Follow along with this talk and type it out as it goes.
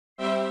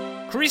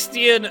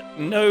Christian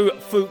No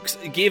Fuchs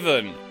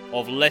Given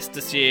of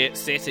Leicestershire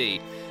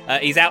City.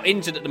 He's out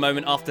injured at the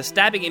moment after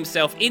stabbing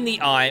himself in the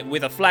eye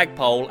with a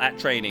flagpole at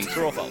training.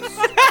 True or false?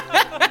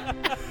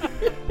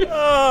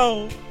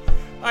 Oh,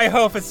 I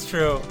hope it's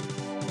true.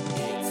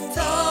 It's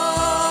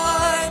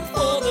time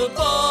for the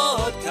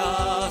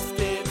podcast.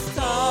 It's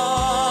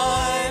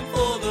time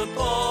for the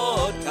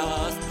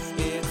podcast.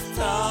 It's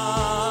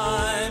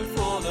time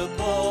for the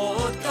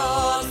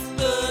podcast.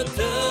 The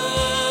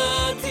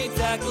Dirty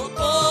Tackle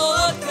Podcast.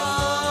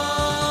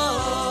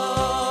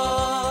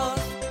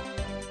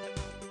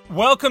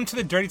 Welcome to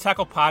the Dirty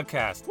Tackle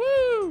Podcast.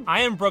 Woo!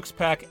 I am Brooks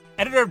Peck,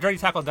 editor of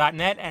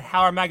DirtyTackle.net and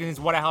Howard Magazine's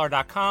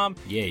WhatAHoward.com.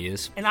 Yeah, he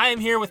is. And I am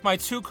here with my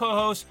two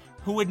co-hosts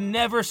who would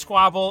never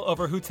squabble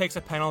over who takes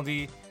a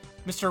penalty,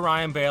 Mr.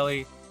 Ryan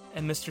Bailey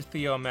and Mr.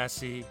 Theo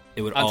Messi.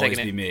 It would I'm always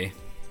taking be it.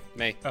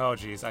 me. Me. Oh,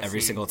 geez.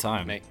 Every single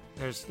time. Me.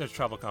 There's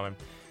trouble coming.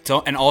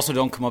 Also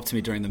don't come up to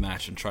me during the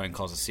match and try and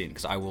cause a scene,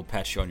 because I will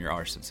pat you on your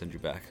arse and send you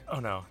back. Oh,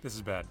 no. This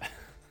is bad.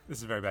 This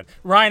is very bad.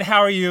 Ryan,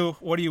 how are you?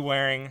 What are you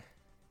wearing?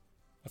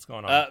 What's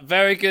going on?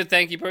 Very good,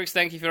 thank you, Brooks.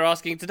 Thank you for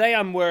asking. Today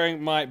I'm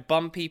wearing my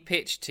Bumpy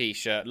Pitch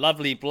t-shirt.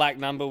 Lovely black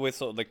number with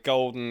sort of the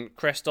golden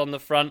crest on the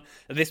front.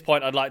 At this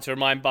point, I'd like to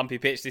remind Bumpy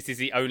Pitch this is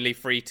the only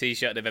free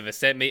t-shirt they've ever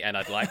sent me, and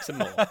I'd like some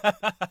more.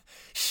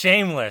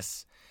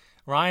 Shameless.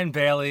 Ryan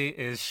Bailey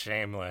is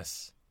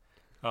shameless.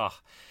 Oh.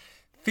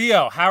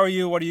 Theo, how are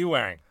you? What are you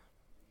wearing?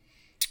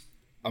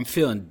 I'm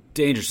feeling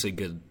dangerously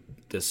good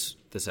this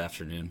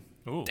afternoon.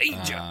 Ooh.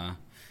 Danger.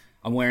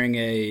 I'm wearing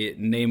a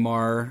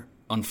Neymar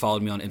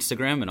unfollowed me on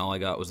Instagram, and all I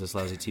got was this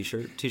lousy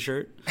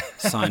t-shirt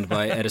signed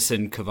by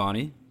Edison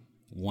Cavani,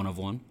 one of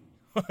one.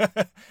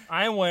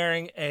 I am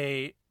wearing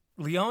a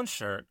Lyon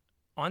shirt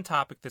on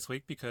topic this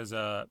week because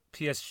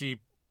PSG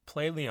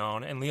played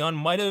Lyon, and Lyon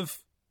might have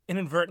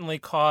inadvertently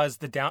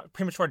caused the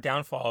premature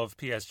downfall of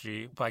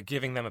PSG by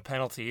giving them a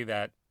penalty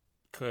that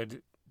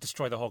could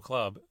destroy the whole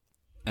club.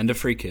 And a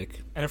free kick.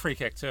 And a free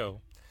kick,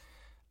 too.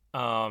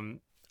 I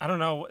don't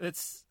know.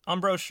 It's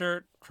Umbro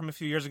shirt from a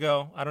few years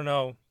ago. I don't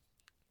know.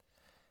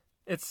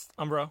 It's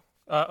Umbro.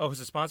 Who's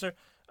the sponsor?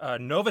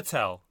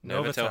 Novotel.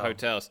 Novotel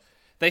Hotels.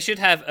 They should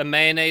have a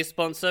mayonnaise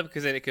sponsor,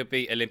 because then it could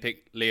be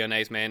Olympic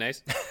Lyonnaise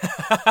mayonnaise.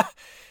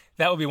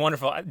 That would be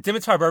wonderful.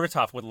 Dimitar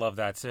Berbatov would love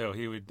that, too.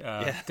 He would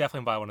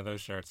definitely buy one of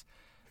those shirts.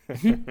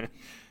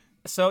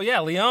 So, yeah,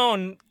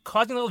 Lyon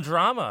causing a little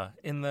drama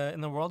in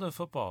the world of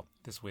football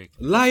this week.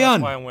 Lyon!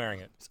 That's why I'm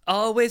wearing it.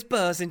 Always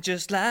buzzing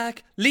just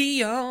like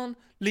Leon.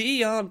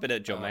 Bit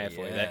of John Mayer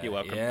for you there. You're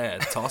welcome. Yeah,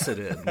 toss it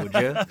in, would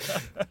you?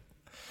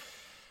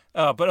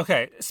 But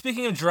okay,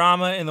 speaking of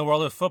drama in the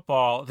world of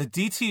football, the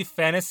DT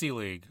Fantasy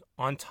League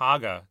on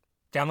Taga.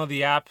 Download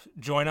the app,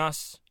 join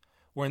us.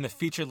 We're in the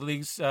featured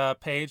leagues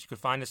page. You can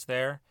find us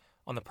there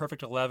on the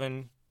Perfect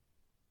 11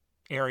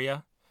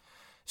 area.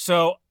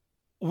 So,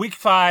 week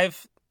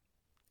 5,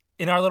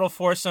 in our little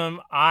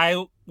foursome,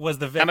 I was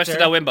the victor. How much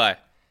did I win by?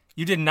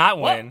 You did not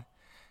win.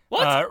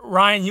 What?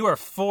 Ryan, you are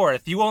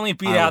 4th. You only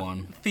beat out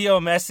won.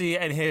 Theo Messi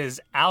and his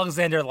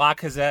Alexander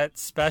Lacazette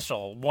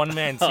special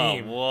one-man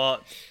team. Oh,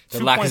 what? The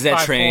 2.5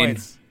 Lacazette train.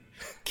 points.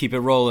 Keep it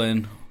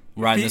rolling.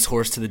 Riding this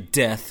horse to the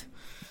death.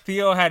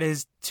 Theo had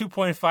his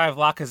 2.5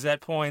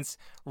 Lacazette points.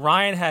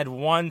 Ryan had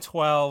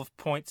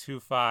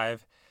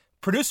 112.25.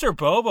 Producer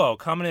Bobo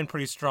coming in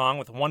pretty strong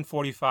with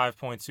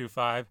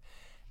 145.25.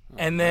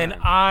 And then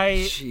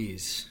I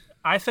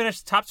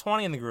finished top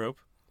 20 in the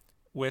group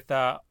with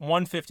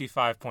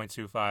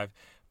 155.25.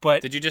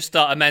 But Did you just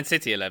start a Man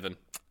City 11?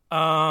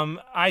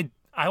 I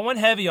went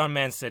heavy on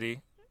Man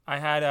City. I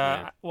had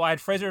I had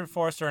Fraser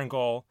Forster in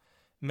goal,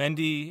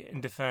 Mendy in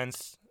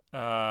defense,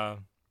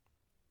 Kevin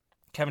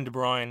De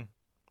Bruyne,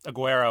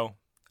 Aguero.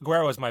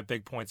 Aguero was my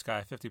big points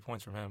guy, 50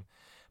 points from him.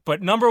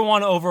 But number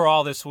 1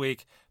 overall this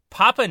week,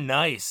 Papa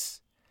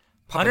Nice.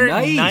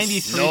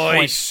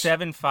 193.75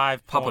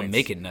 points. Papa,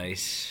 make it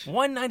nice.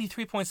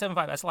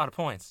 193.75. That's a lot of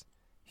points.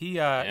 He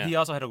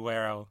also had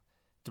Aguero,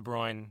 De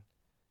Bruyne.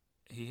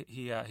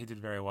 He did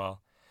very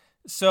well.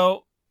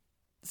 So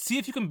see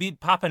if you can beat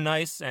Papa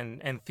Nice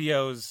and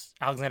Theo's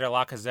Alexander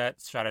Lacazette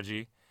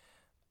strategy.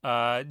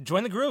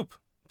 Join the group.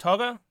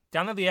 Toga,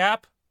 download the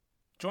app.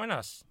 Join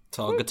us.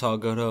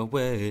 Toga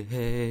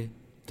away.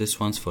 This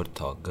one's for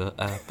Toga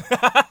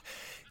app.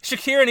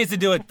 Shakira needs to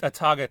do a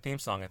Toga theme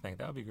song, I think.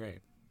 That would be great.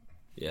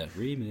 Yeah,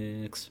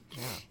 remix.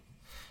 Yeah.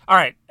 All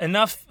right,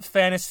 enough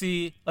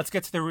fantasy. Let's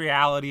get to the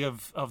reality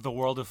of the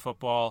world of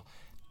football.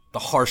 The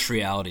harsh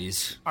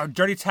realities. Our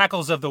dirty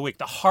tackles of the week,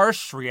 the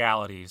harsh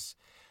realities.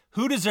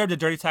 Who deserved a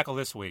dirty tackle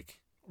this week?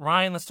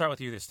 Ryan, let's start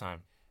with you this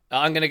time.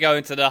 I'm going to go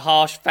into the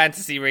harsh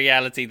fantasy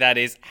reality that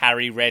is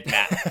Harry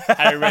Redknapp.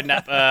 Harry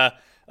Redknapp,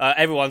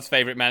 everyone's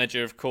favourite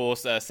manager, of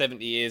course,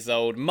 70 years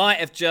old, might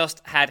have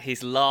just had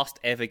his last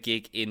ever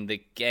gig in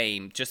the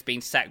game. Just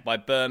been sacked by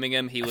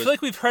Birmingham. I feel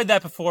like we've heard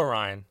that before,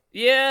 Ryan.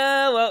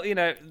 Yeah, well, you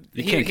know.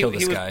 You can't kill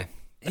this guy.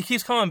 He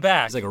keeps coming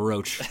back. He's like a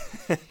roach.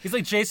 He's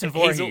like Jason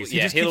Voorhees.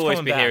 He'll always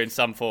be here in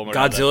some form or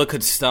another. Godzilla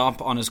could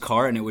stomp on his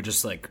car and it would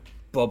just like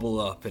bubble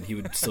up and he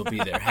would still be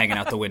there hanging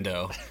out the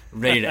window,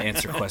 ready to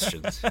answer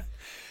questions.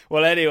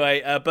 Well,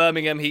 anyway,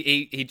 Birmingham,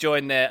 he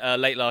joined there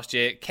late last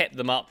year, kept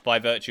them up by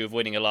virtue of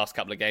winning the last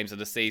couple of games of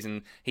the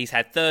season. He's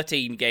had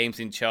 13 games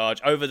in charge.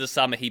 Over the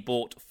summer, he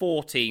bought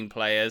 14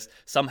 players,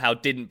 somehow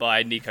didn't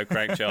buy Nico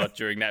Crankchard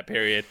during that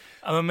period.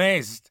 I'm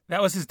amazed.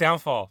 That was his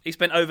downfall. He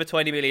spent over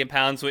 £20 million,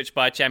 which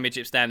by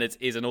championship standards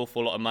is an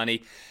awful lot of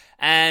money.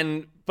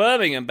 And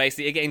Birmingham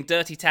basically are getting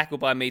dirty tackled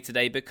by me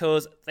today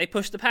because they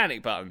pushed the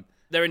panic button.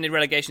 They're in the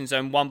relegation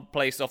zone, one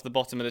place off the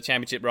bottom of the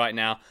championship right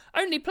now.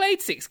 Only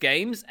played 6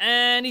 games,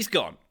 and he's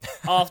gone.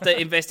 After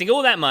investing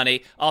all that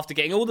money, after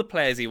getting all the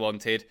players he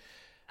wanted.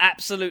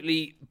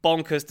 Absolutely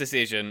bonkers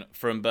decision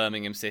from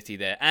Birmingham City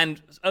there.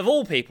 And of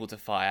all people to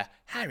fire,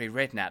 Harry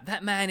Redknapp.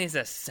 That man is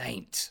a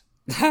saint.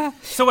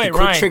 So wait, the quick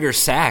Ryan. trigger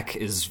sack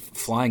is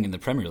flying in the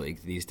Premier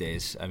League these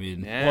days. I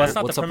mean, Yeah. Well, it's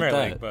not what's the up with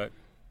Premier that? League, but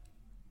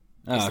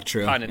Oh,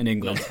 true. Kind of In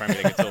England. not Premier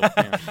League at all.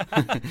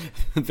 Yeah.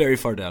 Very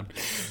far down.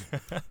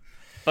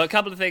 But a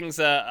couple of things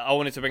I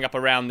wanted to bring up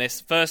around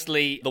this.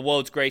 Firstly, the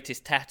world's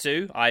greatest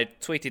tattoo. I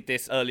tweeted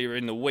this earlier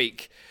in the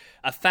week.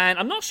 A fan,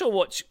 I'm not sure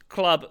which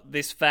club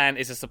this fan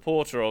is a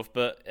supporter of,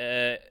 but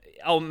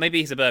maybe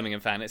he's a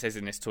Birmingham fan, it says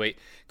in this tweet,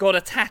 got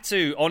a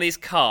tattoo on his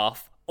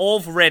calf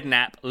of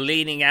Redknapp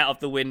leaning out of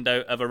the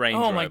window of a Range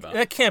oh my, Rover.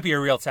 that can't be a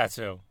real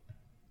tattoo.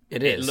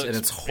 It is, looks- and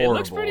it's It horrible.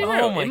 looks pretty Oh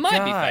real. my It might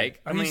God. be fake.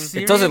 Are you serious?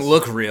 It doesn't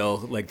look real.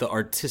 Like, the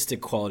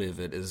artistic quality of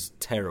it is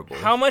terrible.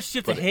 How much do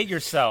you have to hate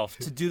yourself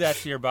to do that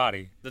to your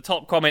body? The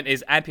top comment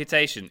is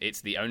amputation.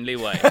 It's the only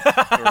way. For,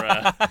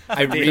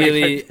 I dealing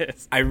really, with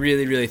this. I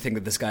really think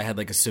that this guy had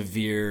like a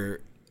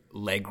severe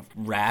leg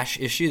rash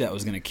issue that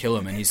was going to kill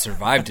him, and he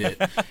survived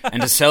it.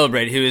 And to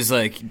celebrate, he was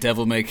like,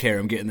 "Devil may care,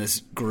 I'm getting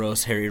this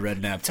gross Harry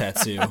Redknapp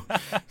tattoo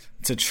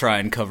to try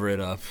and cover it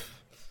up."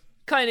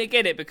 Kind of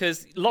get it,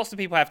 because lots of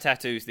people have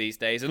tattoos these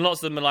days, and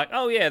lots of them are like,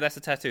 oh yeah, that's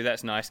a tattoo,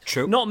 that's nice.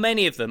 True. Not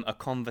many of them are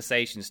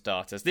conversation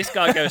starters. This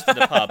guy goes to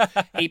the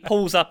pub, he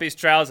pulls up his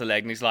trouser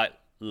leg, and he's like,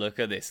 look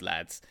at this,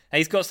 lads. And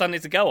he's got something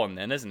to go on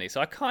then, hasn't he?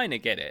 So I kind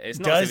of get it. It's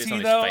not Does as if it's he,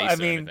 on though? his face I or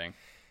mean, anything.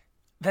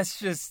 That's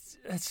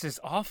just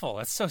awful.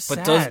 That's so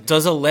sad. But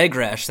does a leg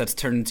rash that's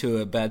turned into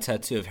a bad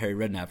tattoo of Harry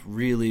Redknapp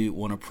really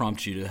want to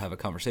prompt you to have a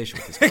conversation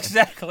with this guy?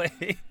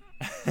 Exactly.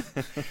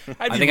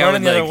 I'd be think I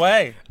running would, the other like-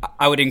 way.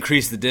 I would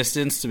increase the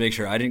distance to make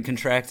sure I didn't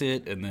contract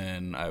it, and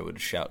then I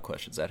would shout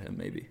questions at him,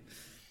 maybe.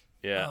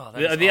 Yeah. Oh,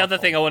 that is the other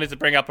awful. thing I wanted to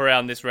bring up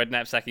around this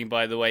Redknapp sacking,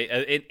 by the way,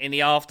 in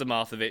the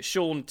aftermath of it,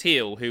 Sean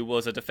Teal, who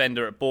was a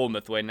defender at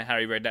Bournemouth when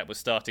Harry Redknapp was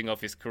starting off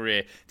his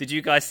career, did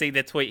you guys see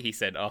the tweet he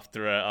sent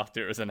after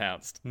it was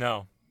announced?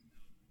 No.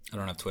 I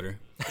don't have Twitter.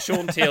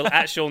 Sean Teal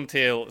at Sean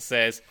Teal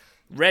says,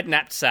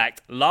 Redknapp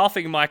sacked,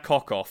 laughing my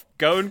cock off.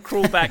 Go and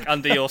crawl back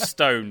under your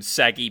stone,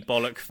 saggy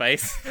bollock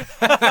face.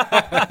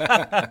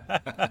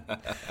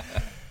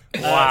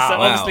 Wow. So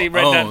obviously,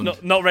 Wow, Redknapp,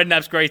 owned. not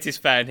Redknapp's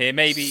greatest fan here.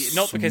 Maybe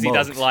not because he Smoked.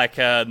 doesn't like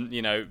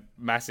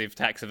massive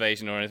tax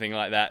evasion or anything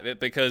like that, but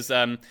because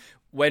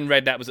when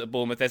Redknapp was at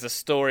Bournemouth, there's a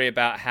story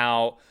about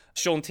how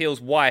Sean Teal's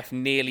wife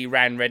nearly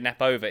ran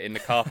Redknapp over in the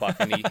car park,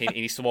 and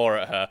he swore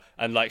at her,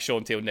 and like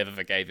Sean Teal never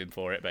forgave him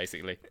for it,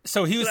 basically.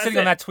 So he was that's sitting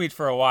on it. that tweet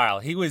for a while.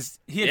 He had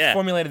Yeah.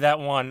 formulated that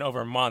one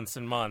over months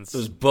and months. It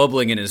was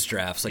bubbling in his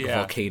drafts like Yeah. a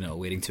volcano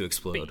waiting to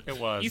explode. It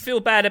was. You feel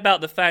bad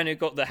about the fan who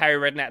got the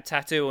Harry Redknapp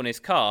tattoo on his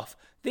calf.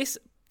 This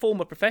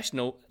former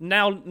professional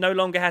now no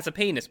longer has a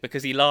penis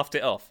because he laughed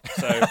it off.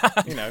 So,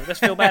 let's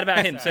feel bad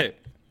about him too.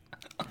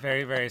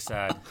 Very, very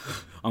sad.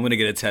 I'm going to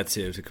get a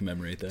tattoo to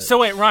commemorate that. So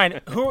wait,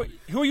 Ryan, who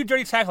are you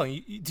dirty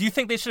tackling? Do you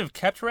think they should have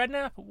kept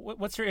Redknapp?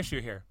 What's your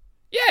issue here?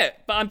 Yeah,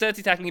 but I'm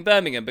dirty tackling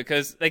Birmingham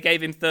because they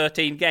gave him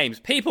 13 games.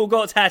 People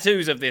got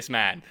tattoos of this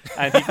man,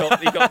 and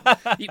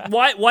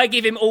why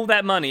give him all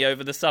that money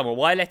over the summer?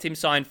 Why let him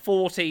sign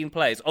 14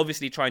 players,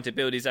 obviously trying to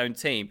build his own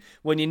team,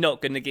 when you're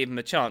not going to give him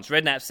a chance?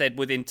 Redknapp said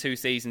within 2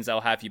 seasons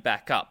I'll have you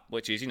back up,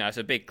 which is, it's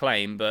a big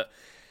claim, but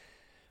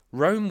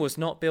Rome was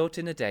not built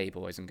in a day,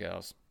 boys and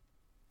girls.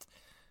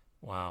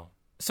 Wow.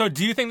 So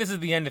do you think this is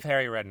the end of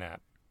Harry Redknapp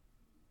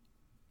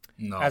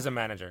no. as a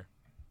manager?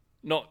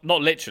 Not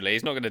literally.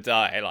 He's not going to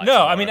die. Like No, I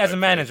tomorrow, mean as a hopefully,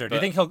 manager. Do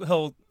you but- think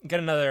he'll get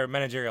another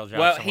managerial job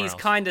Well, somewhere he's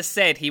else? kind of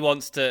said he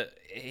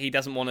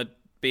doesn't want to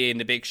be in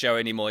the big show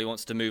anymore. He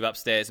wants to move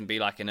upstairs and be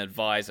like an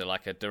advisor,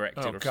 like a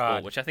director Oh, of God.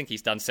 sport, which I think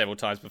he's done several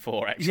times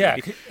before, actually. Yeah,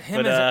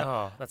 him But,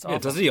 that's Yeah, awful.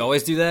 doesn't he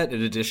always do that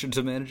in addition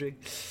to managing?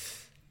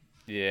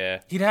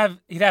 yeah. He'd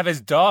have his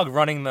dog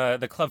running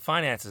the club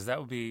finances. That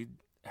would be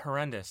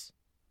horrendous.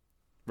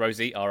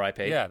 Rosie,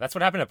 R.I.P. Yeah, that's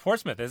what happened at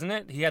Portsmouth, isn't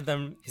it? He had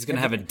them. He's going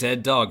to have a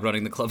dead dog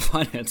running the club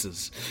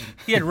finances.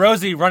 He had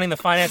Rosie running the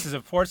finances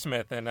of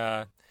Portsmouth, and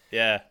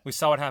Yeah, we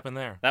saw what happened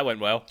there. that went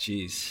well.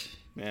 Jeez.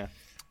 Yeah.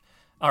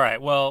 All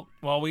right. Well,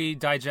 while we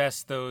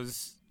digest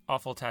those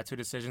awful tattoo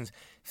decisions,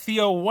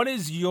 Theo, what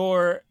is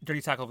your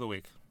dirty tackle of the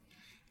week?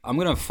 I'm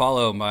going to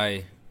follow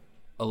my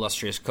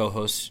illustrious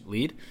co-host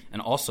lead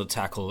and also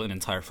tackle an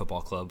entire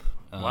football club.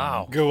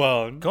 Wow, Go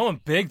on.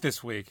 going big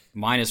this week.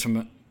 Mine is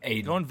from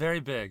a Going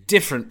very big.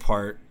 different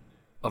part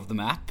of the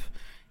map.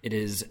 It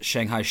is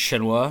Shanghai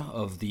Shenhua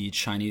of the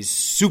Chinese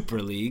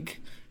Super League.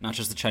 Not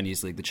just the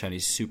Chinese League, the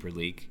Chinese Super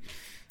League.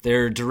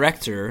 Their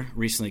director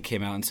recently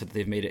came out and said that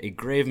they've made a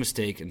grave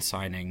mistake in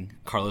signing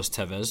Carlos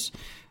Tevez.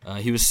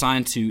 He was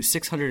signed to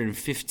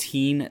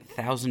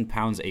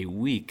 £615,000 a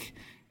week,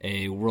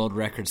 a world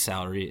record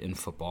salary in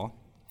football.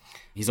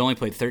 He's only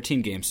played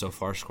 13 games so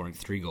far, scoring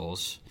 3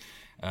 goals.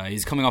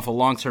 He's coming off a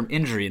long-term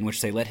injury in which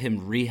they let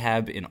him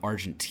rehab in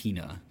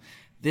Argentina.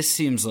 This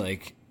seems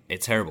like a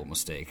terrible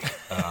mistake.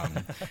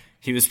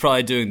 He was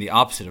probably doing the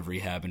opposite of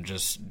rehab and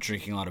just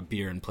drinking a lot of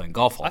beer and playing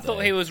golf all day. I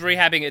thought he was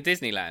rehabbing at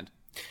Disneyland.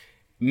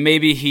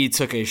 Maybe he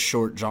took a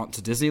short jaunt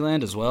to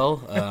Disneyland as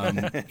well.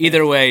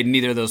 Either way,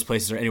 neither of those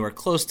places are anywhere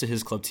close to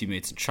his club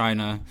teammates in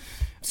China.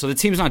 So the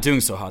team's not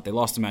doing so hot. They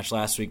lost a match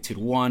last week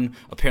 2-1.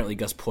 Apparently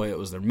Gus Poyet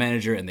was their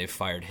manager, and they've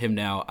fired him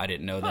now. I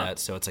didn't know that,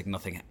 so it's like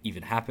nothing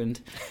even happened.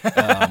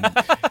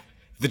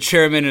 The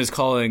chairman is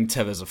calling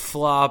Tevez a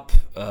flop.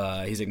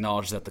 He's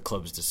acknowledged that the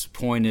club is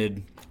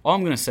disappointed. All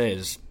I'm going to say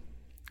is,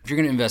 if you're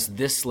going to invest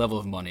this level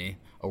of money,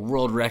 a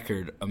world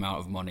record amount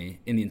of money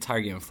in the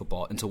entire game of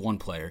football into one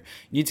player,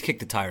 you need to kick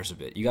the tires a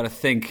bit. You got to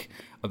think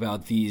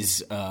about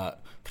these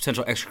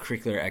potential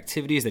extracurricular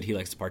activities that he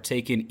likes to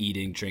partake in: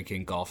 eating,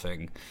 drinking,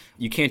 golfing.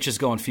 You can't just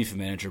go on FIFA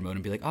manager mode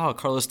and be like, oh,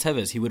 Carlos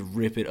Tevez, he would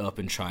rip it up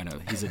in China.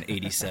 He's an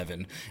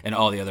 87 and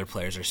all the other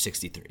players are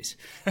 63s.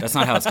 That's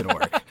not how it's going to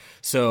work.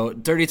 So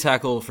dirty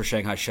tackle for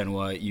Shanghai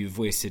Shenhua. You've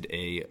wasted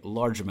a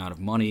large amount of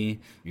money.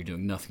 You're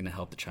doing nothing to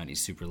help the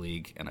Chinese Super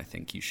League, and I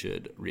think you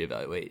should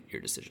reevaluate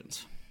your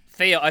decisions.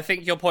 Theo, I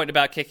think your point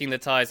about kicking the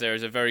ties there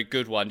is a very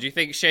good one. Do you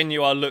think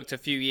Shenhua looked a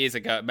few years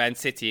ago at Man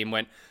City and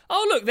went,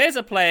 oh, look, there's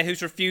a player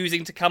who's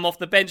refusing to come off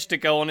the bench to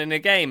go on in a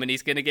game, and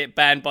he's going to get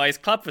banned by his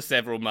club for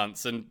several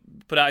months and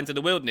put out into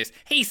the wilderness.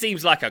 He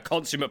seems like a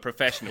consummate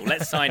professional.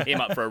 Let's sign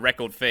him up for a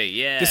record fee.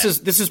 Yeah.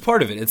 This is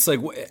part of it. It's like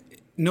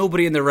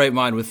nobody in their right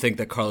mind would think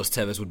that Carlos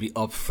Tevez would be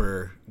up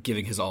for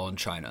giving his all in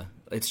China.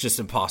 It's just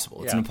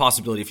impossible. It's an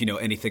impossibility if you know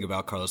anything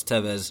about Carlos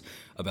Tevez,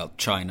 about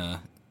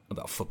China,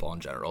 about football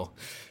in general.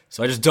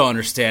 So I just don't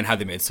understand how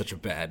they made such a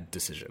bad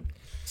decision.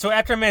 So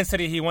after Man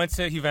City, he went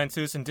to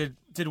Juventus and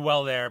did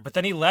well there. But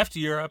then he left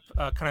Europe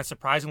kind of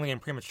surprisingly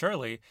and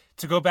prematurely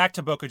to go back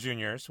to Boca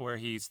Juniors, where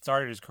he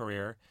started his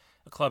career,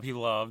 a club he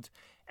loved.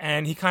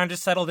 And he kind of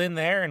just settled in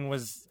there and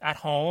was at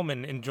home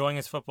and enjoying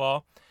his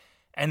football.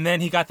 And then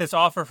he got this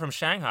offer from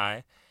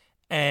Shanghai.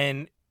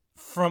 And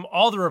from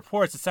all the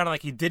reports, it sounded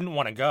like he didn't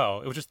want to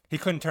go. It was just he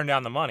couldn't turn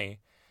down the money.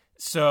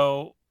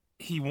 So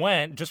he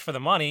went just for the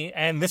money,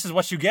 and this is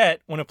what you get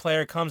when a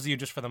player comes to you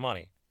just for the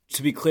money.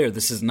 To be clear,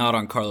 this is not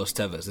on Carlos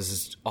Tevez. This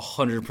is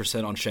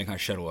 100% on Shanghai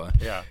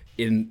Shenhua. Yeah.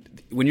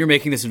 When you're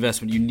making this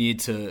investment, you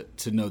need to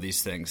know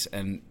these things.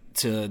 And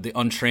to the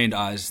untrained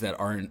eyes that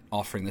aren't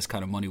offering this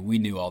kind of money, we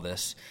knew all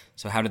this.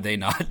 So how did they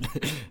not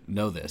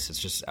know this? It's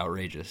just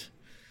outrageous.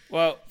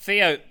 Well,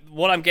 Theo,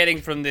 what I'm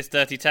getting from this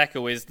dirty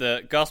tackle is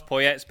that Gus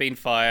Poyet's been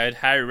fired,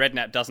 Harry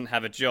Redknapp doesn't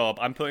have a job.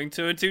 I'm putting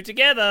 2 and 2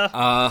 together.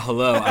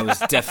 Hello, I was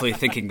definitely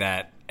thinking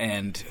that.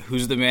 And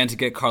who's the man to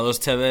get Carlos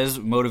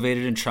Tevez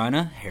motivated in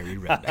China? Harry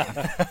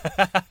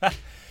Redknapp.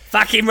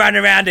 Fucking run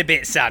around a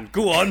bit, son.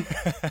 Go on.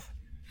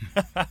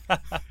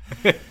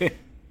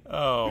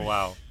 Oh,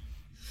 wow.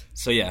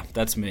 So yeah,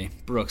 that's me.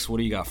 Brooks, what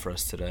do you got for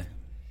us today?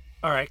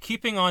 All right,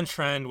 keeping on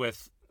trend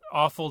with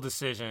awful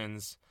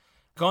decisions.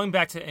 Going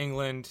back to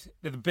England,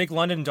 the big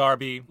London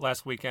derby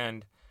last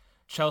weekend,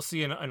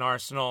 Chelsea and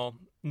Arsenal,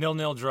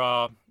 0-0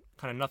 draw,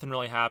 kind of nothing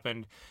really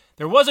happened.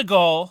 There was a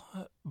goal,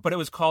 but it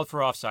was called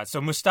for offside. So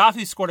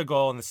Mustafi scored a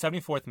goal in the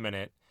 74th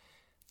minute,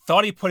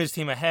 thought he put his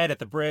team ahead at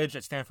the bridge,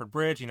 at Stamford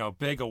Bridge,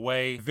 big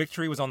away.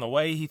 Victory was on the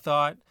way, he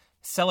thought,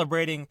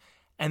 celebrating.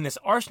 And this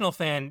Arsenal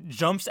fan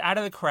jumps out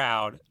of the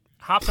crowd,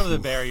 hops over the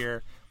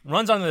barrier,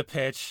 runs onto the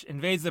pitch,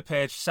 invades the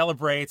pitch,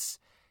 celebrates,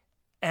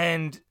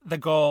 and the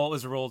goal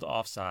is ruled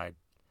offside.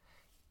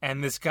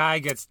 And this guy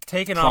gets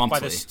taken off by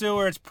the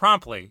stewards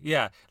promptly.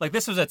 Yeah,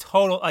 this was a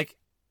total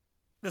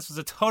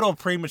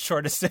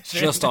premature decision.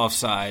 Just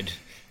offside.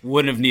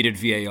 Wouldn't have needed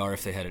VAR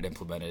if they had it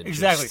implemented.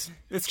 Exactly.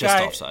 Just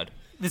offside.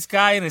 This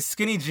guy in his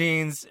skinny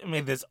jeans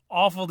made this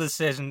awful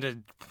decision to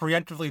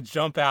preemptively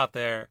jump out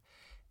there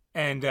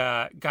and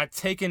got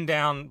taken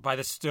down by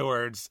the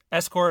stewards,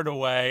 escorted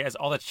away as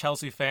all the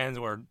Chelsea fans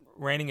were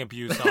raining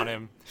abuse on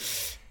him.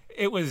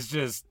 It was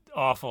just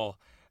awful.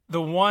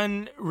 The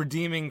one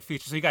redeeming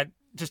feature, so he got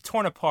just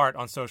torn apart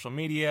on social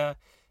media,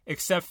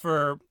 except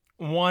for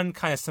one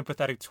kind of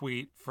sympathetic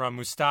tweet from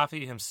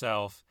Mustafi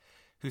himself,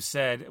 who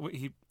said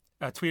he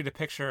tweeted a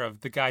picture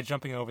of the guy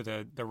jumping over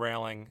the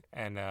railing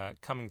and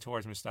coming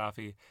towards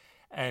Mustafi,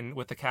 and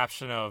with the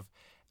caption of,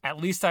 "At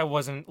least I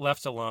wasn't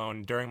left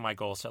alone during my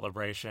goal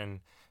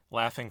celebration,"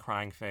 laughing,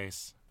 crying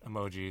face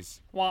emojis.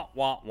 Wah,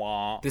 wah,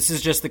 wah. This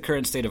is just the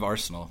current state of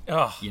Arsenal.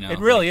 Oh, it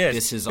really is.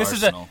 This is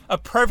Arsenal. This is a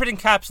perfect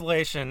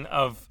encapsulation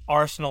of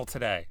Arsenal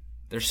today.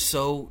 They're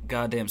so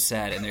goddamn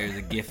sad, and they're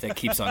the gift that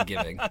keeps on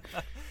giving.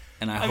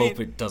 And I hope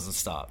it doesn't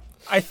stop.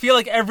 I feel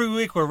like every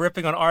week we're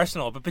ripping on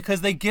Arsenal, but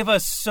because they give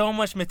us so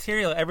much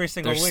material every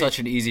single week. They're such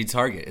an easy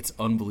target. It's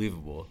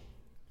unbelievable.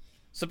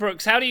 So,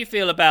 Brooks, how do you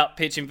feel about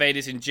pitch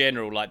invaders in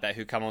general like that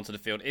who come onto the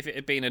field? If it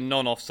had been a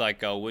non-offside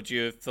goal, would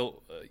you have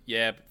thought,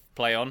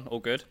 play on, all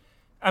good.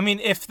 I mean,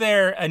 if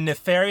they're a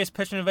nefarious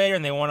pitch invader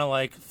and they want to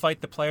like fight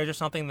the players or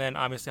something, then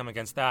obviously I'm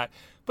against that.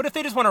 But if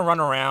they just want to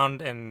run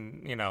around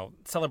and, you know,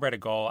 celebrate a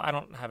goal, I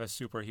don't have a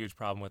super huge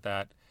problem with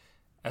that,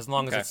 as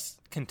long as it's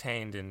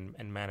contained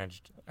and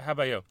managed. How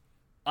about you?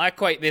 I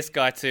equate this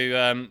guy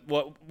to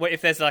what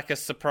if there's like a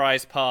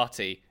surprise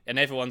party and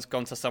everyone's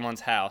gone to someone's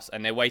house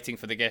and they're waiting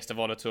for the guest of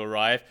honor to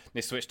arrive. And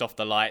they switched off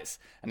the lights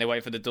and they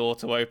wait for the door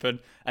to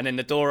open, and then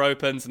the door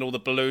opens and all the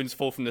balloons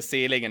fall from the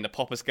ceiling and the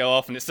poppers go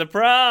off and it's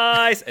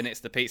surprise, and it's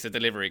the pizza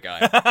delivery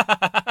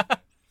guy.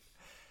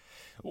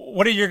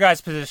 What are your guys'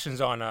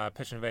 positions on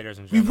pitch invaders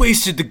in We general?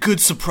 wasted the good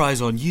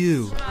surprise on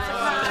you.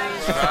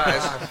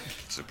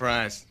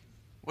 Surprise.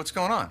 What's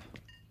going on?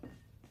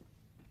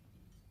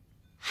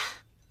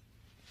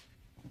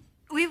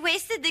 We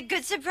wasted the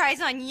good surprise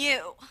on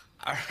you.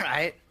 All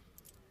right.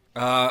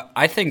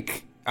 I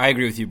think I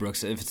agree with you,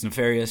 Brooks. If it's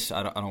nefarious,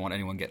 I don't want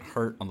anyone getting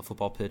hurt on the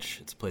football pitch.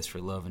 It's a place for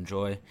love and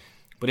joy.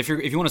 But if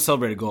you want to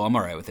celebrate a goal, I'm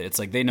all right with it. It's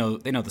like they know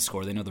the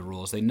score, they know the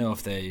rules, they know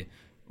if they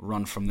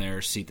run from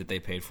their seat that they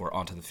paid for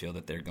onto the field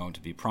that they're going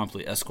to be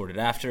promptly escorted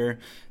after.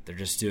 They're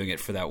just doing it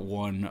for that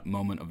one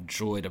moment of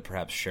joy to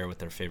perhaps share with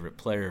their favorite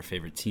player or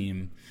favorite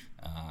team.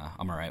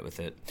 I'm all right with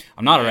it.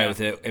 I'm not all right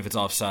with it if it's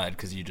offside,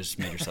 because you just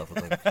made yourself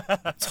look like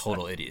a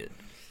total idiot.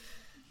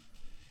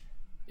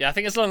 Yeah, I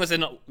think as long as they're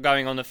not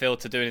going on the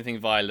field to do anything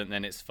violent,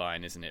 then it's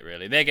fine, isn't it,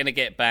 really? They're going to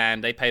get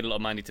banned. They paid a lot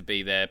of money to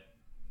be there.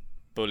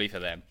 Bully for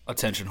them.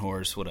 Attention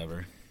whores,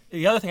 whatever.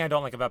 The other thing I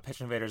don't like about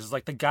pitch invaders is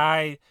like the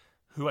guy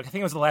who, I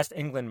think it was the last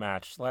England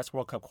match, the last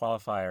World Cup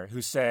qualifier,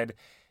 who said,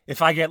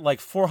 if I get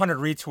like 400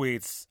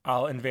 retweets,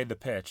 I'll invade the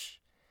pitch.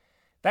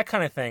 That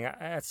kind of thing,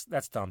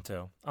 that's dumb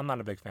too. I'm not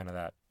a big fan of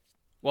that.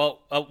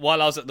 Well,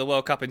 while I was at the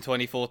World Cup in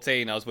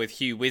 2014, I was with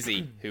Hugh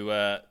Wizzy, who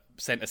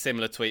sent a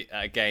similar tweet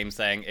at a game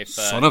saying, if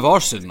son of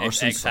arson,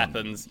 if X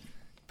happens,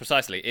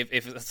 precisely,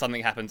 if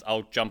something happens,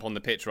 I'll jump on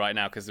the pitch right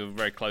now, because we were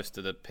very close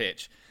to the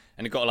pitch.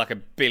 And it got like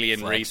 1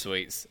 billion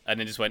retweets, and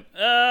then just went,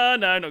 no,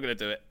 not going to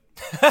do it.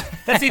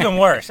 That's even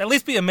worse. At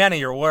least be a man of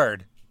your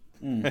word.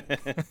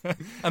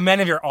 A man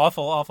of your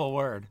awful, awful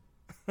word.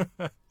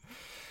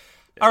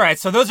 All right,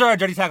 so those are our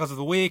Dirty Tackles of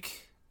the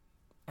week.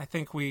 I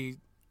think we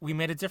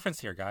made a difference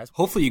here, guys.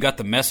 Hopefully you got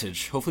the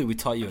message. Hopefully we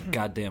taught you a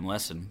goddamn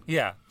lesson.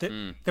 Yeah,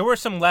 there were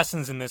some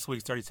lessons in this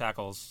week's Dirty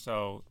Tackles,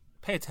 so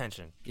pay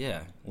attention.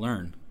 Yeah,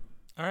 learn.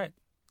 All right,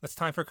 it's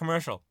time for a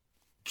commercial.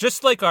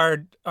 Just like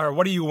our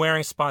What Are You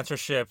Wearing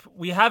sponsorship,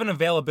 we have an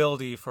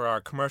availability for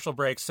our commercial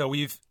break, so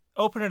we've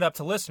opened it up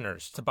to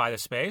listeners to buy the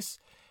space,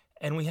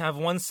 and we have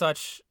one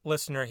such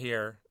listener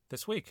here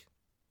this week.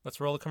 Let's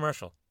roll the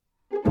commercial.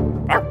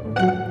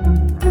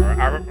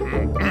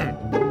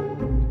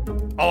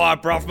 Oh, hi,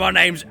 bruv. My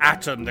name's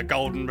Atom, the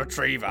Golden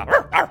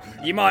Retriever.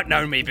 You might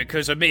know me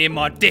because of me and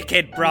my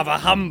dickhead brother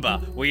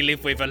Humber. We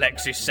live with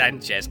Alexis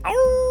Sanchez.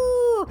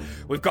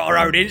 We've got our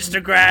own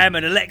Instagram,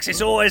 and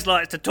Alexis always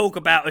likes to talk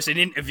about us in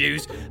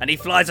interviews, and he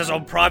flies us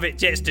on private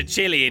jets to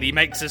Chile, and he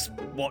makes us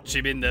watch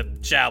him in the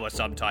shower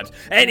sometimes.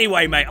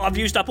 Anyway, mate, I've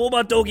used up all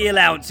my doggy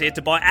allowance here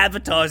to buy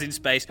advertising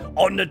space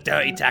on the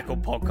Dirty Tackle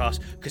podcast,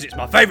 because it's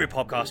my favourite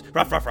podcast,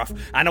 ruff,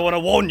 and I want to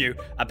warn you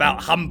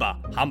about Humber,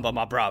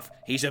 my bruv.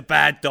 He's a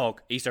bad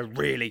dog. He's a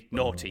really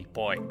naughty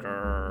boy.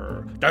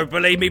 Grrr. Don't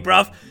believe me,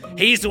 bruv?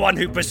 He's the one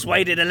who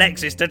persuaded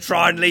Alexis to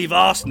try and leave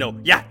Arsenal.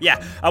 Yeah,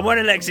 and when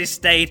Alexis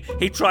stayed,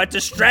 he tried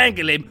to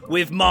strangle him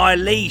with my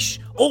leash.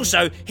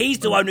 Also, he's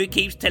the one who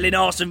keeps telling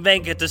Arsene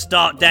Wenger to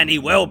start Danny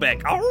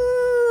Welbeck.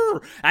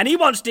 And he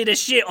once did a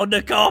shit on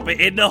the carpet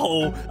in the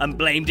hall and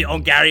blamed it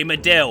on Gary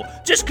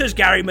Medell. Just because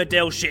Gary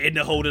Medell shit in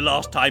the hall the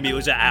last time he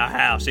was at our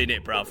house,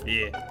 innit, bruv?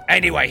 Yeah.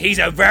 Anyway, he's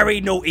a very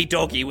naughty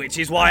doggy, which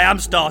is why I'm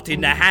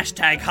starting the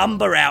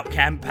 #HumberOut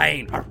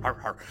campaign.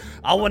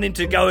 I want him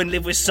to go and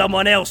live with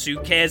someone else who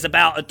cares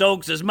about the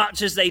dogs as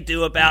much as they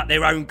do about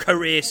their own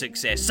career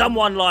success.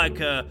 Someone like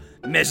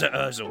Mesut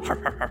Ozil.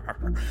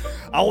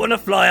 I want to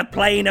fly a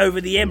plane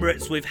over the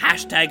Emirates with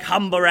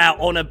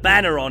 #HumberOut on a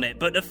banner on it,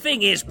 but the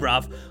thing is,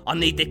 bruv, I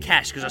need the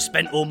cash because I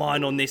spent all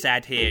mine on this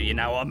ad here, you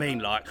know what I mean,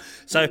 like.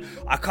 So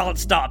I can't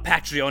start a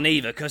Patreon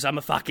either because I'm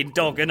a fucking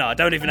dog, and I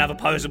don't even have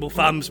opposable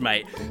thumbs,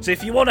 mate. So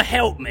if you want to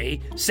help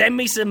me, send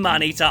me some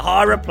money to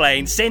hire a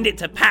plane, send it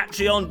to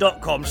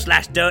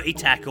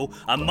patreon.com/dirtytackle,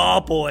 and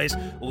my boys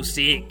will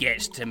see it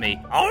gets to me.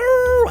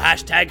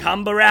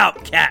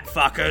 #HumberOut, cat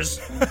fuckers.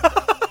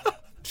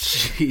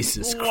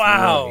 Jesus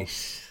Wow.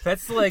 Christ.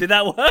 That's like... Did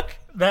that work?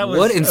 That was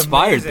What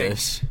inspired amazing.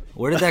 this?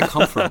 Where did that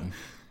come from?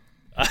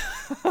 Are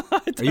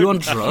you on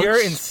drugs? Pure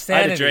I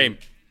insanity. had a dream.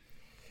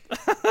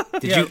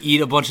 Did you eat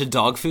a bunch of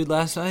dog food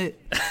last night?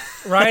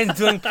 Ryan's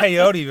doing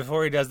peyote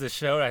before he does the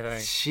show, I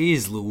think.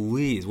 Jeez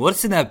Louise.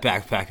 What's in that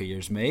backpack of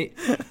yours, mate?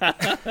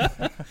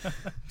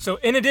 So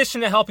in addition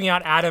to helping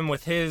out Adam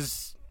with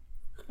his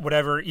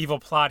whatever evil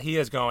plot he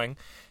is going,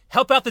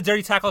 help out the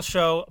Dirty Tackle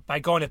show by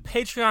going to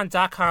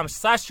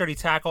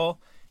patreon.com/dirtytackle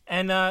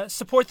and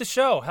support the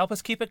show. Help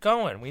us keep it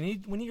going. We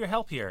need your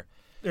help here.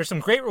 there's some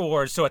great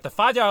rewards. So at the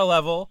 $5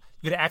 level,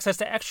 you get access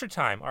to Extra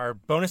Time, our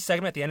bonus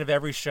segment at the end of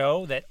every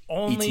show that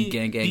only ET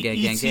gang, the gang,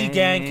 ET gang, gang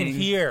gang. can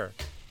hear.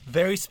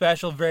 Very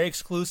special, very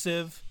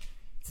exclusive.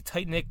 It's a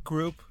tight-knit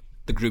group.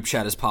 The group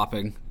chat is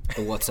popping.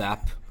 The WhatsApp.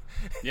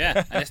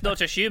 Yeah, and it's not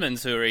just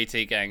humans who are ET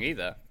gang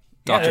either.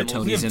 Dr. Yeah,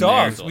 Tony's we have in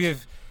dogs. there. We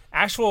have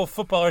actual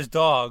footballers'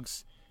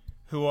 dogs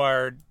who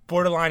are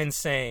borderline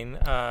insane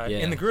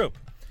in the group.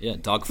 Yeah,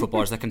 dog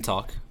footballers that can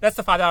talk. That's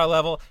the $5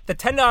 level. The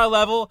 $10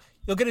 level,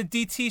 you'll get a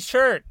DT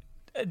shirt,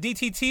 a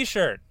DT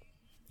T-shirt,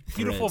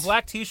 beautiful Threads.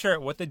 black T-shirt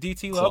with the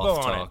DT logo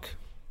Cloth on talk. it.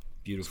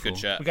 Beautiful. Good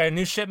shirt. We got a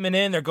new shipment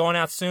in. They're going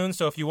out soon.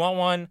 So if you want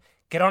one,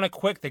 get on it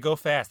quick. They go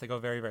fast. They go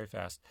very, very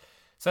fast.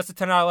 So that's the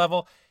 $10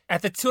 level.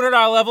 At the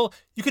 $200 level,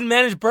 you can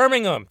manage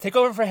Birmingham. Take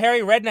over for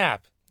Harry Redknapp.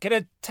 Get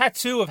a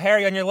tattoo of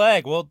Harry on your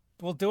leg. We'll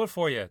do it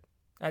for you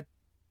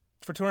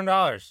for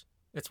 $200.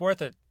 It's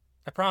worth it.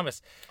 I promise.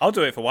 I'll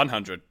do it for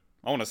 100.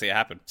 I want to see it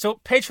happen. So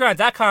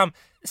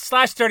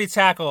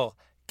patreon.com/dirtytackle.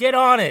 Get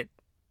on it.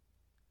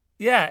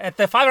 Yeah, at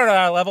the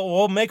 $500 level,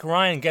 we'll make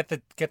Ryan get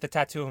the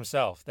tattoo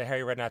himself, the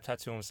Harry Redknapp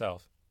tattoo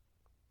himself.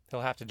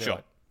 He'll have to do Sure.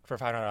 it for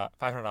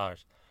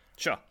 $500.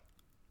 Sure.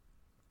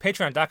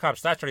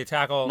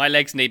 Patreon.com/dirtytackle. My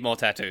legs need more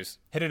tattoos.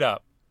 Hit it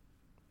up.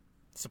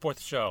 Support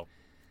the show.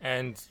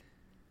 And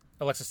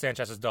Alexis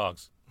Sanchez's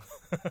dogs.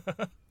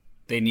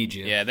 They need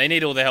you. Yeah, they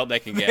need all the help they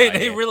can get. I They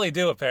hear. really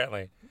do,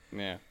 apparently.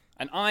 Yeah.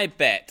 And I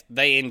bet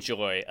they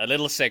enjoy a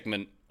little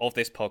segment of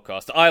this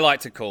podcast that I like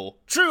to call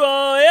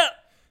Truaya.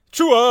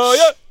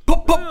 Chuaya!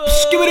 Pop, pop,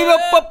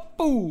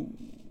 skibbity-bop-bop-boo.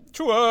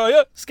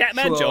 Chuaya!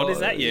 Scatman John, is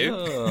that you?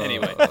 Truaya.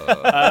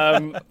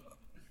 Anyway.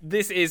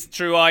 This is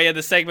Truaya,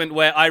 the segment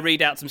where I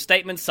read out some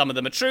statements. Some of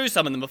them are true,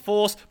 some of them are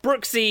false.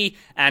 Brooksy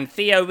and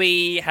Theo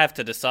E have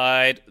to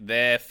decide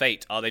their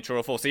fate. Are they true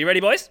or false? Are you ready,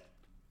 boys?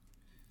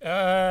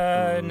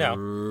 No. No,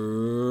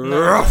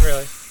 not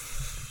really.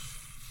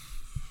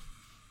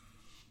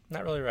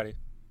 Not really ready.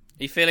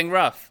 Are you feeling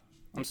rough?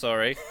 I'm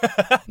sorry.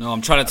 No,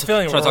 I'm trying to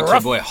feeling talk to your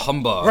rough. boy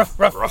Humba.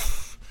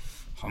 Rough.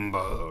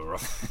 Humba,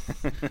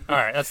 rough. All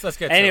right, let's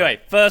get to Anyway,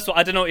 it. first one.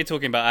 I don't know what you're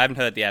talking about. I haven't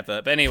heard the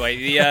advert. But anyway,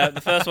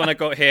 the first one I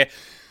got here.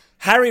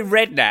 Harry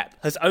Redknapp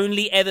has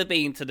only ever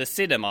been to the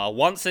cinema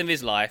once in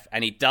his life,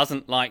 and he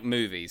doesn't like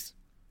movies.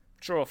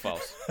 True or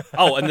false?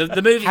 Oh, and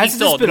the movie Has he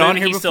this saw. been the on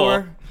movie here he saw.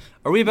 before?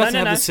 Are we about to No,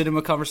 have no. the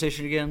cinema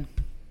conversation again?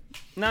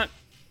 No,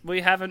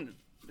 we haven't.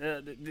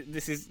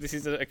 This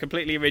is a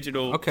completely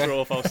original Okay. true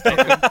or false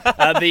statement.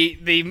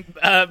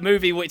 The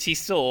movie which he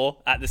saw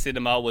at the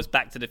cinema was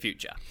Back to the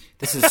Future.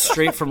 This is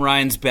straight from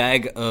Ryan's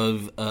bag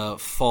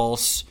of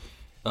false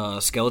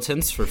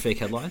skeletons for fake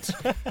headlines.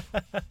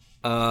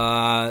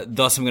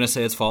 Thus, I'm going to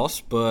say it's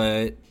false,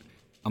 but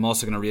I'm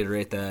also going to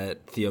reiterate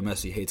that Theo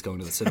Messi hates going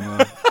to the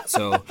cinema.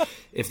 So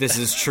if this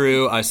is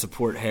true, I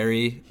support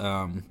Harry.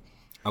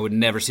 I would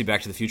never see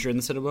Back to the Future in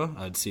the cinema.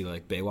 I'd see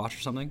like Baywatch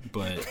or something.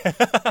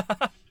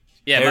 But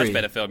Yeah, Harry. much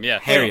better film. Yeah,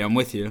 Harry, I'm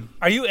with you.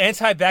 Are you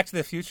anti Back to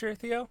the Future,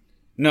 Theo?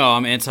 No,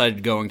 I'm anti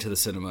going to the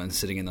cinema and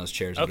sitting in those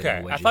chairs. And Okay,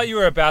 getting a I wedgie. thought you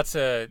were about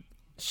to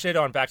shit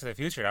on Back to the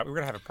Future. We're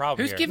gonna have a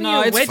problem Who's here. giving No,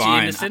 you a it's wedgie fine.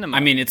 in the cinema? I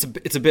mean, it's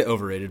a bit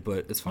overrated,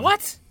 but it's fine.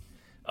 What?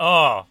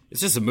 Oh,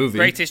 It's just a movie.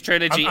 greatest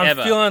trilogy I'm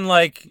ever. feeling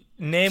like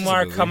a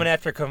Neymar movie. coming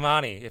after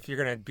Cavani. If you're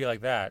gonna be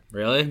like that.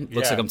 Really?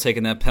 Looks Yeah. like I'm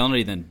taking that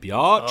penalty then,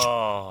 biatch.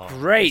 Oh,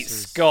 Great this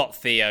is- Scott,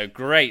 Theo.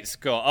 Great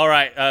Scott. All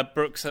right,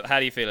 Brooks, how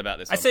do you feel about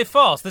this I one? say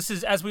false. This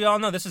is, as we all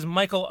know, this is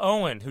Michael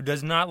Owen, who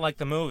does not like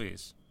the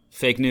movies.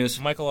 Fake news.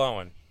 Michael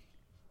Owen.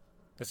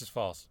 This is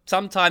false.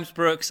 Sometimes,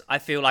 Brooks, I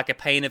feel like a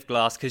pane of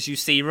glass because you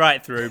see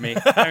right through me,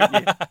 don't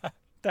you?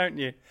 Don't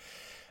you?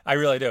 I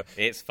really do.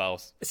 It's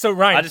false. So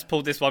Ryan, I just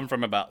pulled this one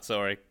from about.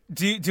 Sorry.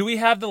 do we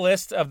have the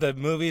list of the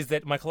movies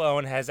that Michael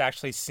Owen has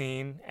actually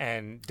seen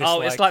and disliked?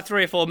 Oh, it's like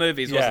 3 or 4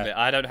 movies, wasn't Yeah. it?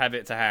 I don't have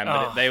it to hand,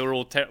 but Oh. they were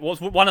all.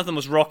 One of them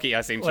was Rocky.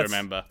 I seem to Let's-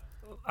 remember.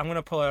 I'm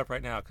gonna pull it up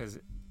right now because.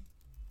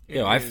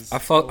 Yeah, I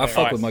fuck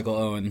Alright. with Michael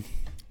Owen.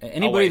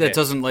 Anybody wait that here.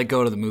 doesn't like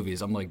go to the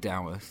movies, I'm like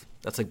down with.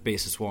 That's like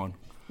basis one.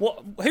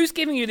 What? Who's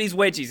giving you these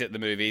wedgies at the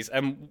movies?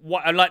 And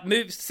what? And like,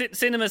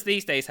 cinemas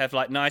these days have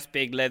like nice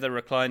big leather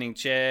reclining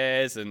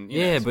chairs, and you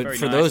know, Yeah, it's but very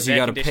for nice. those you Air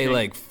got to pay conditioning.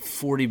 like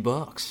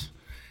 $40.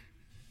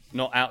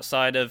 Not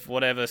outside of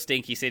whatever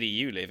stinky city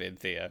you live in,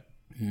 Theo.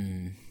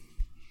 I'm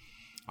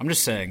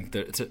just saying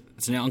that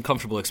it's an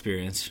uncomfortable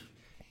experience.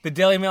 The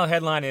Daily Mail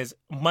headline is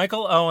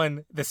Michael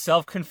Owen, the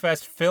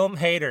self-confessed film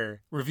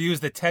hater, reviews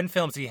the 10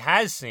 films he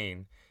has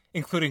seen,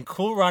 including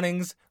Cool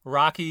Runnings,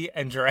 Rocky,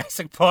 and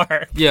Jurassic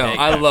Park. Yo,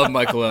 I love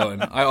Michael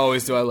Owen. I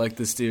always do. I like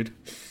this dude.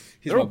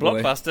 He's They're my all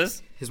boy.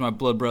 blockbusters. He's my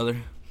blood brother.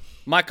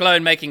 Michael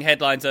Owen making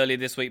headlines earlier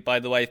this week, by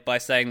the way, by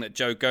saying that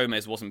Joe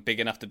Gomez wasn't big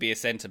enough to be a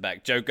centre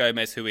back. Joe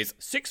Gomez, who is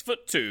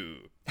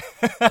 6'2".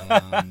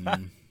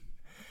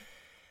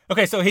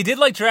 Okay, so he did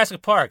like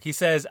Jurassic Park. He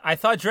says, I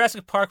thought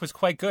Jurassic Park was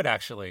quite good,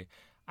 actually.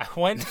 I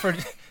went for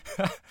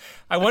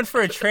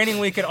a training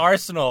week at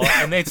Arsenal,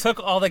 and they took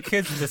all the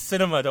kids to the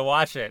cinema to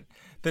watch it.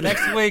 The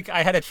next week,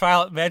 I had a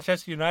trial at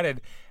Manchester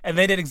United, and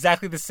they did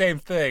exactly the same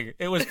thing.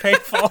 It was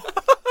painful.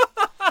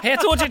 Hey, I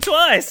told you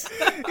twice.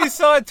 He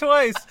saw it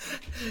twice.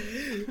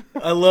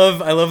 I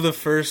love the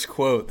first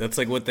quote. That's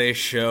like what they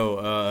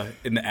show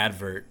in the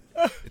advert.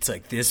 It's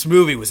like, this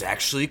movie was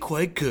actually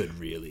quite good,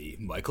 really.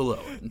 Michael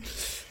Owen.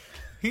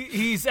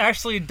 He's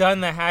actually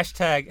done the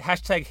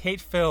hashtag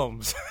hate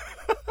films.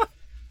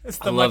 It's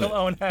the I love Michael it.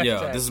 Owen hashtag.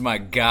 Yo, this is my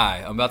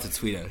guy. I'm about to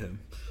tweet at him.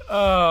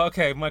 Oh,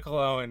 okay, Michael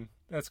Owen.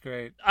 That's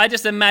great. I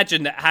just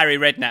imagine that Harry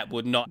Redknapp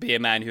would not be a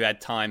man who had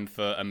time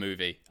for a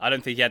movie. I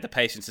don't think he had the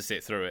patience to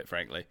sit through it,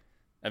 frankly,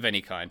 of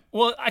any kind.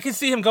 Well, I can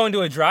see him going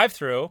to a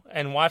drive-thru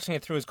and watching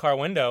it through his car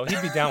window.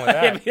 He'd be down with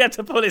Yeah, that. but he had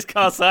to pull his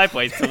car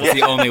sideways to It's watch.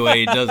 the only way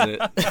he does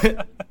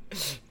it.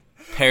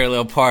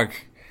 Parallel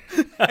park.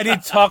 And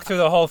he'd talk through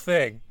the whole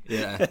thing.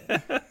 Yeah.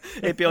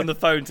 He'd be on the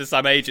phone to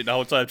some agent the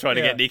whole time trying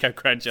to Yeah. get Nico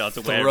Cranchard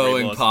to wherever he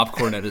Throwing was.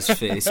 popcorn at his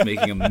face,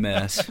 making a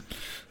mess.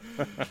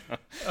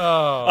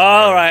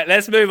 All right,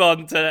 let's move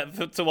on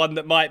to one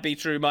that might be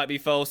true, might be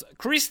false.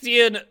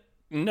 Christian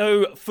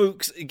No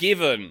Fuchs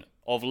Given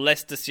of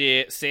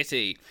Leicestershire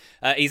City.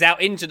 He's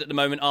out injured at the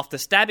moment after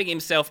stabbing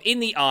himself in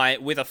the eye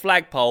with a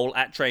flagpole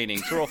at training.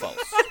 True or false?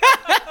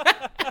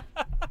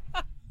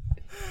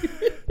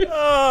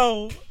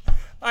 Oh,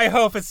 I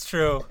hope it's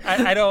true.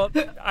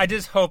 I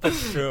just hope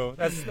it's true.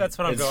 That's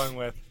what I'm going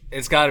with.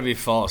 It's got to be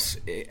false.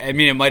 I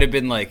mean, it might have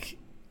been like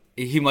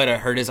he might have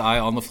hurt his eye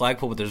on the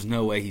flagpole, but there's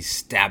no way he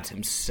stabbed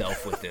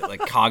himself with it.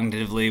 Like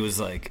cognitively, was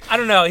like I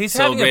don't know. He's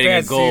having a celebrating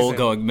bad a goal, season.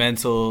 going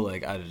mental.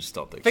 Like I just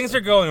don't think Things so.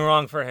 are going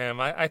wrong for him.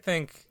 I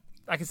think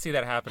I can see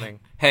that happening.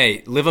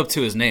 Hey, live up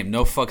to his name.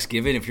 No fucks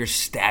given. If you're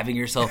stabbing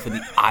yourself in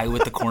the eye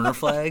with the corner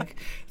flag,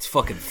 it's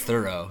fucking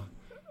thorough.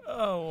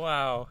 Oh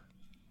wow.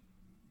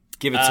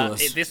 Give it to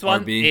us. This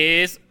one RB.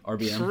 is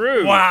RBM.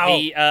 true.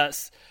 Wow.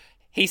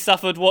 He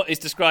suffered what is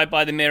described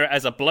by the Mirror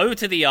as a blow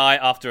to the eye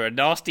after a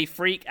nasty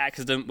freak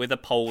accident with a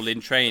pole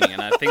in training.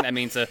 And I think that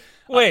means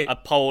Wait. a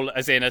pole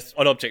as in an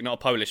object, not a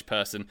Polish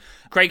person.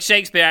 Craig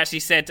Shakespeare actually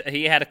said,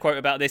 he had a quote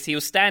about this, he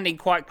was standing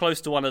quite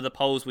close to one of the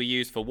poles we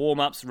used for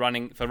warm-ups,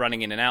 running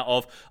in and out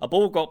of. A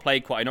ball got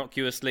played quite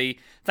innocuously.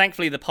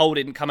 Thankfully, the pole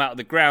didn't come out of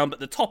the ground, but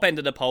the top end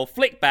of the pole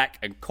flicked back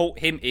and caught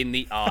him in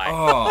the eye.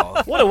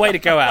 Oh, What a way to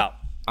go out.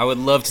 I would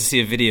love to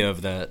see a video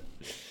of that.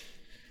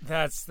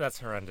 That's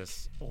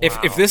horrendous. Wow.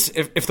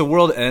 If the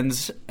world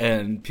ends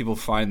and people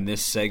find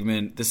this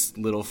segment, this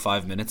little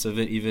 5 minutes of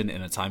it, even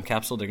in a time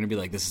capsule, they're gonna be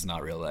like, "This is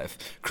not real life."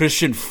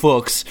 Christian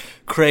Fuchs,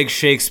 Craig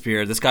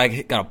Shakespeare, this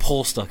guy got a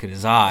pole stuck in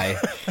his eye.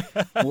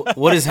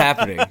 What is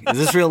happening? Is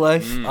this real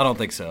life? I don't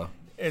think so.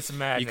 It's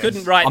madness. You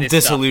couldn't write I'm this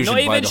stuff. disillusioned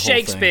Not by even the whole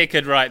Shakespeare thing.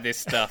 could write this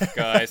stuff,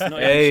 guys. Not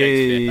even Hey.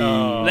 Shakespeare.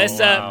 Oh, Let's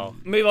wow.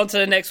 move on to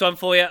the next one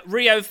for you.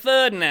 Rio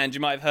Ferdinand, you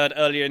might have heard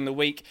earlier in the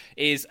week,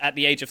 is at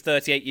the age of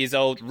 38 years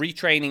old,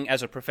 retraining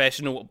as a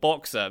professional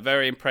boxer.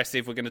 Very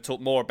impressive. We're going to talk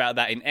more about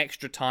that in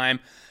extra time.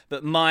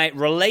 But my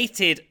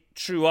related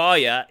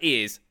truaya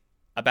is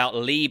about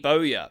Lee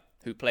Bowyer,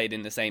 who played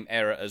in the same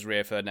era as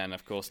Rio Ferdinand,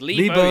 of course.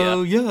 Lee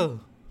Bowyer,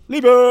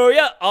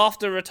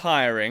 after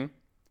retiring,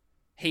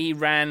 he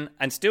ran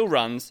and still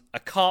runs a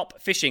carp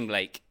fishing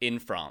lake in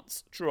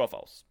France. True or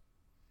false?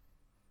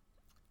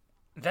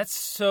 That's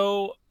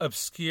so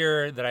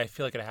obscure that I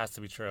feel like it has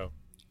to be true.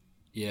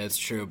 Yeah, it's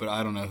true, but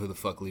I don't know who the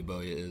fuck Lee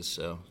Bowyer is,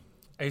 so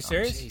Are you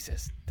serious?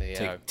 Jesus,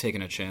 Theo.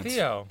 taking a chance.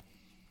 Theo.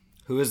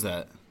 Who is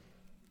that?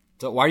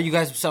 Why do you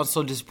guys sound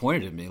so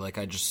disappointed in me? Like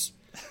I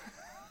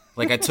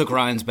took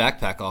Ryan's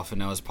backpack off and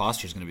now his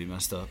posture's gonna be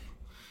messed up.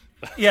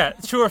 Yeah,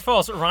 true or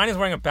false? Ryan is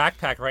wearing a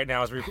backpack right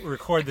now as we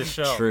record this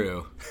show.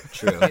 True.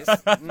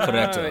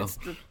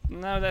 Correcto.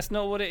 No, that's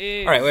not what it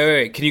is. All right,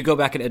 wait. Can you go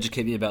back and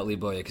educate me about Lee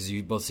Bowyer? Because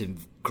you both seem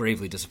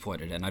gravely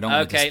disappointed, and I don't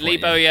want to Okay, disappoint Lee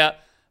you. Bowyer,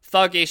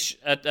 thuggish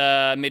at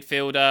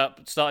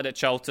midfielder, started at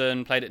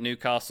Charlton, played at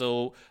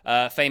Newcastle,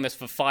 famous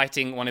for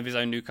fighting one of his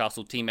own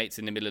Newcastle teammates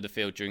in the middle of the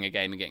field during a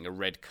game and getting a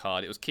red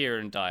card. It was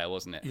Kieran Dyer,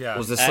 wasn't it? Yeah.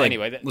 Was this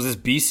Anyway, was this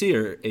BC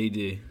or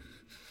AD?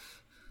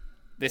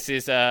 This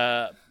is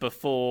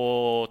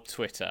before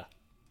Twitter.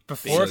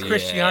 Before So, yeah.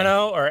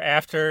 Cristiano or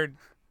after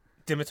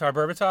Dimitar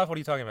Berbatov? What are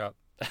you talking about?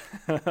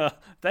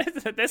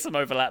 There's some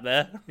overlap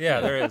there.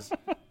 Yeah, there is.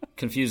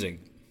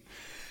 Confusing.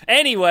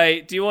 Anyway,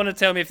 do you want to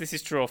tell me if this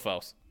is true or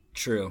false?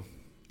 True.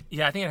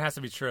 Yeah, I think it has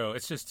to be true.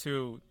 It's just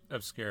too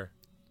obscure.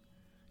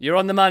 You're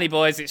on the money,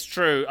 boys. It's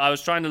true. I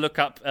was trying to look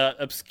up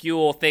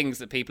obscure things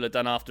that people have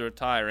done after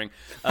retiring.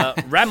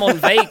 Ramon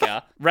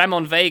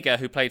Vega,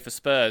 who played for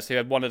Spurs, who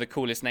had one of the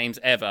coolest names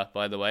ever,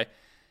 by the way,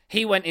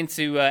 he went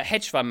into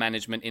hedge fund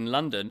management in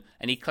London,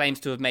 and he claims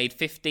to have made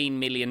 £15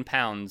 million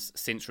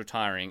since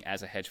retiring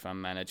as a hedge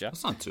fund manager.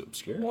 That's not too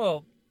obscure.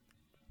 Well,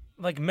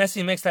 like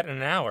Messi makes that in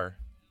an hour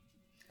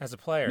as a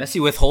player.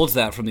 Messi withholds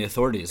that from the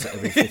authorities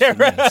every 15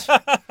 minutes.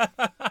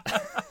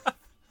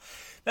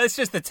 That's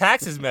just the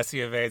taxes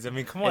Messi evades. I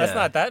mean, come on, that's Yeah.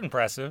 not that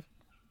impressive.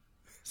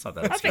 It's not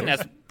that I think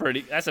obscure.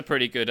 that's a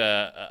pretty good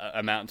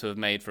amount to have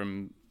made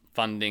from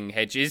funding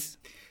hedges.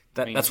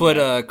 That's what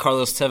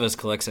Carlos Tevez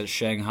collects at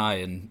Shanghai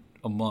in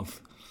a month.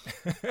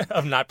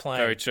 Of not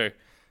playing. Very true.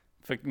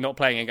 For not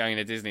playing and going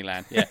to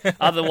Disneyland. Yeah.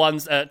 Other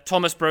ones,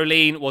 Thomas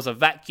Brolin was a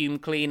vacuum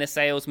cleaner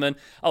salesman.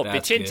 Oh,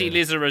 That's Vicente good.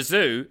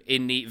 Lizarazu,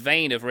 in the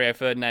vein of Rio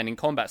Ferdinand in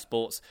combat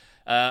sports,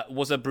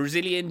 was a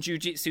Brazilian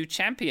Jiu-Jitsu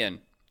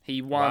champion.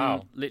 He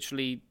won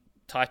literally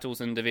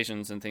titles and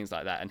divisions and things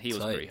like that, and he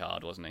was pretty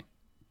hard, wasn't he?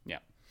 Yeah.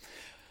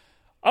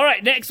 All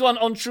right, next one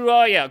on True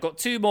Are Ya. I've got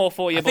two more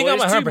for you, I think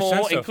boys. I'm 100% two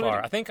more, so including...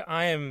 far. I think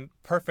I am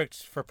perfect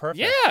for perfect.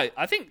 Yeah,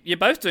 I think you're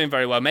both doing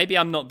very well. Maybe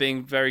I'm not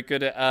being very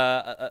good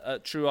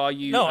at True Are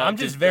You. No, I'm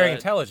just very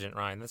intelligent,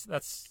 Ryan.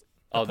 That's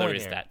Oh, there point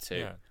is here. that too.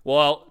 Yeah.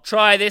 Well,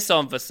 try this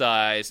on for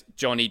size,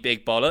 Johnny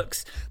Big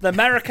Bollocks. The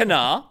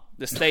Maracanã,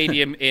 the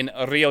stadium in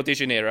Rio de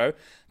Janeiro,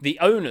 the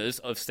owners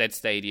of said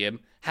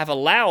stadium have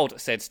allowed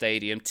said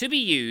stadium to be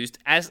used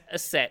as a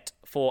set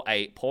for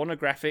a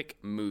pornographic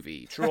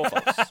movie. True or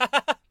false?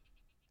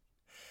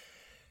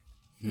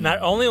 Not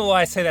only will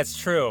I say that's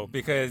true,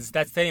 because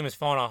that stadium has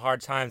fallen on hard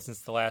times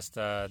since the last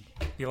the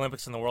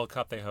Olympics and the World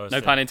Cup they hosted.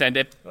 No pun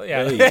intended.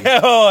 Yeah.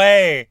 Oh,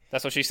 hey.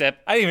 That's what she said.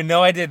 I didn't even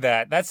know I did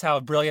that. That's how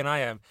brilliant I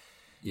am.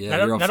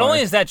 Yeah, Not only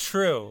is that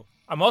true,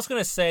 I'm also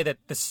going to say that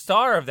the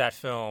star of that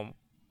film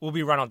will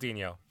be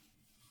Ronaldinho.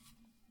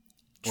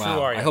 True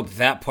Wow, are you? I hope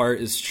that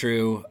part is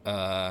true.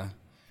 I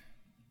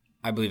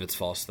believe it's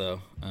false,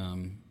 though.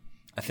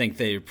 I think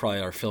they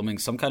probably are filming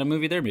some kind of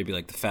movie there, maybe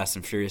like the Fast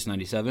and Furious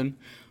 97,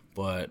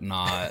 but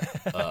not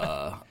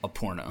a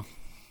porno.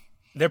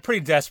 They're pretty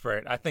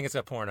desperate. I think it's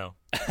a porno.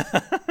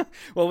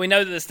 Well, we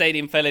know that the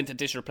stadium fell into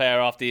disrepair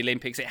after the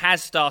Olympics. It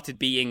has started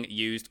being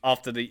used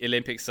after the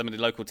Olympics. Some of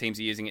the local teams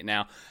are using it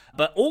now.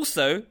 But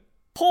also,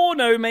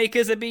 porno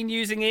makers have been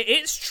using it.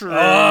 It's true.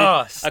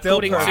 Oh, still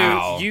According perfect.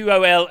 to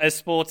UOL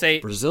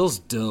Esporte, Brazil's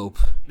dope.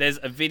 there's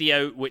a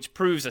video which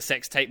proves a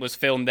sex tape was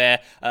filmed there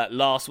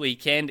last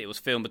weekend. It was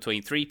filmed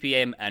between 3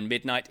 p.m. and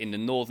midnight in the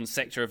northern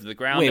sector of the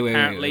ground.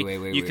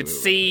 Apparently, you could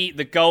see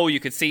the goal, you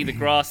could see the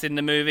grass in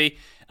the movie.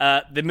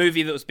 The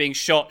movie that was being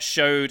shot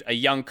showed a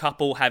young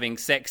couple having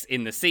sex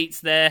in the seats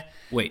there.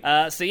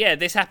 So yeah,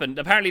 this happened.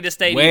 Apparently the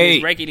stadium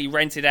is regularly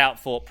rented out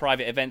for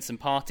private events and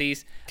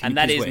parties, and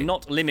that is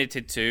not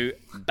limited to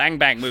Bang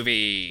Bang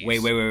movies.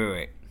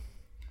 Wait.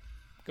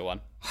 Go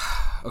on.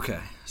 Okay,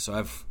 so I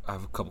have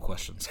a couple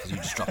questions, because you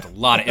just dropped a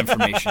lot of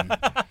information.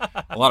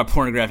 A lot of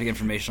pornographic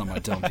information on my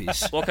dome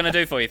piece. What can I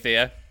do for you,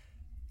 Theo?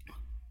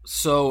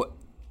 So,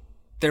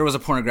 there was a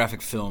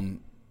pornographic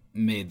film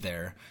made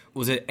there.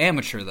 Was it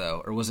amateur,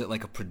 though, or was it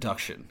like a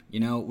production? You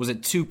know, was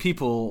it two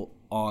people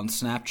on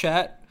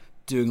Snapchat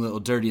doing a little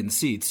dirty in the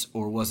seats,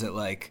 or was it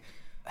like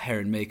hair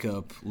and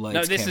makeup,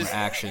 lights, camera,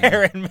 action?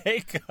 Hair and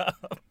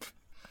makeup.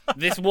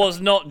 This was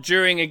not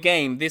during a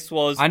game. This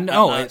was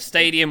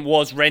stadium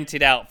was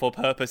rented out for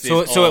purposes.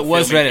 So it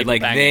was rented.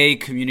 Like banging. they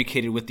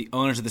communicated with the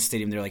owners of the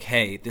stadium. They're like,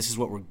 "Hey, this is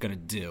what we're gonna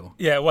do."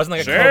 Yeah, it wasn't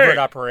like a covert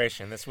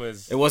operation. This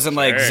was. It wasn't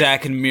like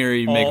Zach and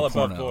Miri make all a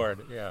porno. above board.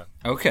 Yeah.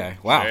 Okay.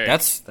 Wow. Sure.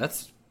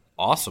 That's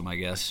awesome. I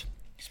guess.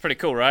 It's pretty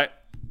cool, right?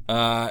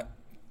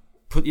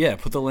 Put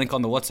the link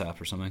on the WhatsApp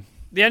or something.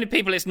 The only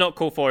people it's not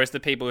cool for is the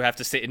people who have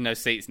to sit in those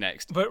seats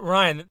next. But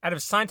Ryan, out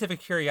of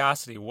scientific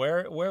curiosity,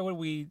 where would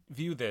we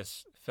view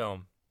this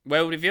film?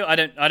 Where would we view? I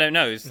don't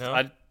know.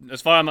 No?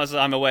 As far as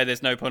I'm aware,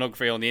 there's no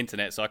pornography on the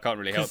internet, so I can't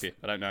really help you.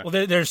 I don't know.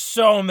 Well, there's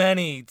so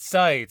many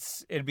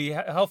sites. It'd be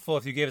helpful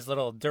if you gave us a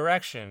little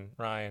direction,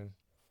 Ryan,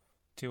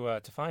 to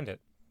find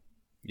it.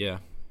 Yeah.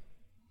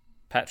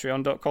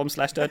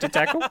 Patreon.com/Dirty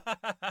Tackle.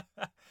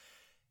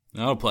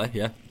 I'll play.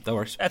 Yeah, that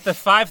works. At the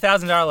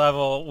 $5,000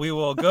 level, we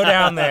will go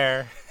down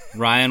there.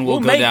 Ryan will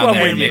We'll go make down one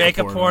there with and you. make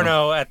a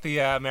porno at the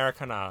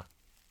Maracanã.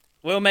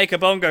 We'll make a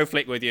bongo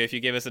flick with you if you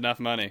give us enough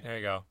money. There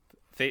you go.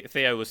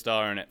 Theo will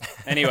star in it.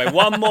 Anyway,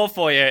 one more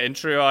for you in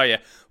True Are Ya.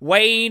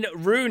 Wayne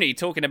Rooney,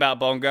 talking about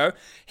bongo.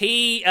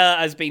 He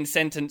has been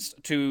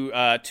sentenced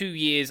to 2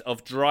 years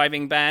of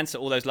driving ban, so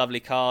all those lovely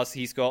cars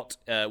he's got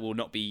will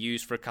not be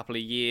used for a couple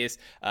of years.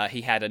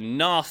 He had a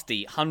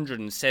nasty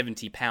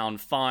 £170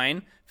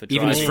 fine for driving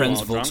Even his friend's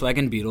while drunk.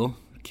 Volkswagen Beetle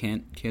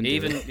can't do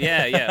it.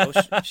 Yeah.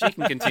 Well, she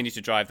can continue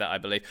to drive that, I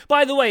believe.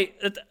 By the way,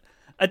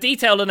 a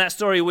detail on that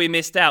story we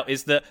missed out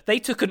is that they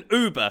took an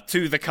Uber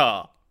to the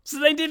car. So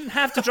they didn't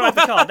have to drive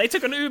the car. They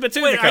took an Uber to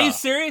the car. Are you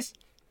serious?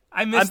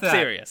 I missed that. I'm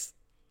serious.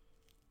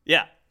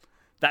 Yeah.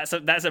 That's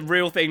a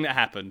real thing that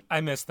happened. I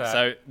missed that.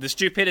 So the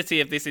stupidity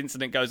of this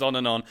incident goes on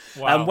and on.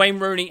 Wow. Wayne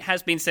Rooney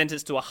has been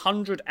sentenced to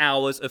 100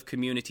 hours of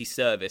community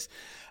service.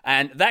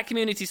 And that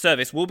community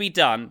service will be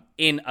done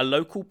in a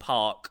local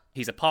park.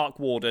 He's a park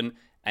warden,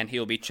 and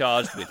he'll be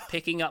charged with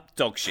picking up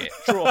dog shit.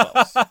 True or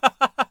false?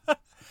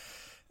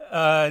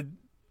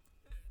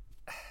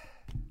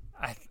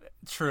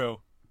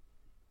 True.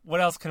 What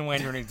else can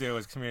Wayne Rooney do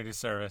as community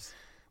service?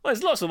 Well,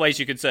 there's lots of ways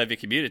you could serve your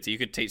community. You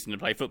could teach them to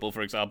play football,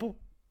 for example.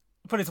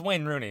 But it's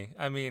Wayne Rooney.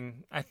 I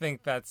mean, I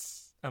think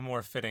that's a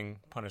more fitting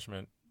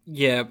punishment.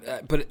 Yeah,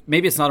 but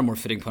maybe it's not a more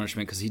fitting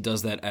punishment because he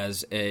does that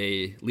as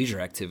a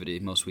leisure activity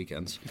most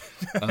weekends.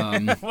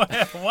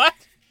 What?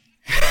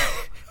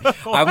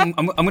 I'm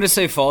going to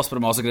say false, but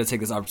I'm also going to take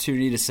this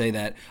opportunity to say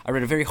that I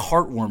read a very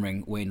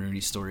heartwarming Wayne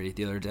Rooney story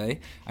the other day.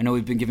 I know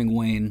we've been giving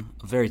Wayne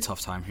a very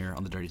tough time here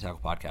on the Dirty Tackle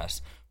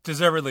podcast.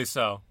 Deservedly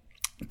so.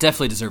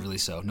 Definitely deservedly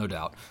so, no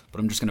doubt.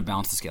 But I'm just going to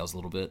balance the scales a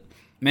little bit.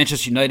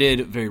 Manchester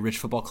United, very rich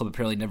football club,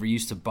 apparently never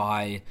used to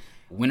buy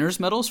winners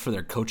medals for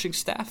their coaching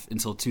staff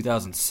until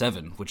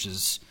 2007, which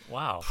is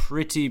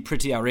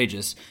pretty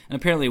outrageous. And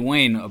apparently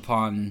Wayne,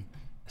 upon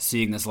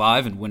seeing this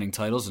live and winning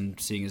titles and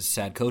seeing his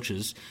sad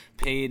coaches,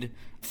 paid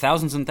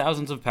thousands and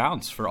thousands of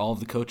pounds for all of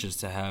the coaches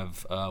to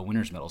have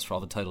winners medals for all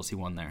the titles he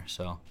won there.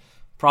 So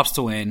props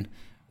to Wayne.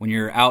 When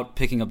you're out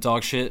picking up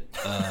dog shit,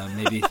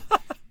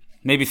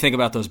 maybe think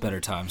about those better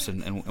times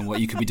and what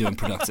you could be doing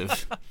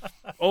productive.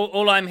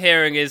 All I'm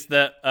hearing is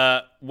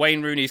that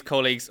Wayne Rooney's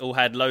colleagues all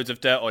had loads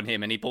of dirt on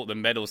him and he bought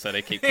them medals so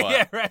they keep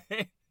quiet. Yeah,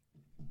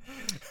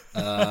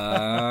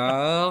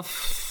 right.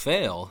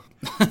 Fail.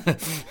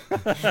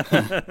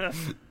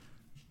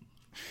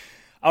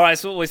 All right,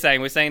 so what we're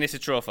saying this is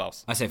true or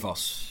false? I say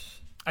false.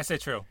 I say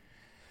true.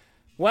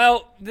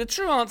 Well, the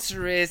true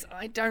answer is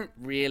I don't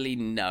really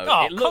know.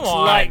 Oh, it looks come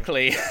on.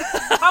 likely.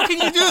 How can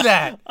you do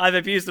that? I've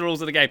abused the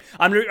rules of the game.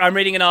 I'm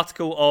reading an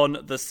article on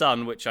The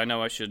Sun, which I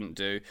know I shouldn't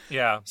do.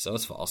 Yeah. So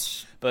it's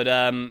false. But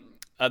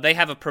they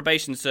have a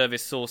probation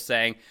service source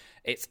saying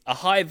it's a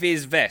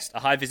high-vis vest, a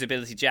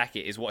high-visibility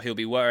jacket is what he'll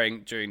be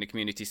wearing during the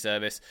community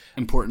service.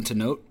 Important to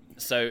note.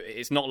 So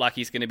it's not like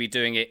he's going to be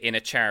doing it in a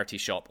charity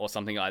shop or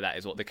something like that,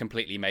 is what the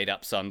completely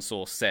made-up Sun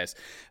source says.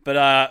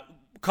 But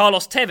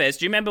Carlos Tevez,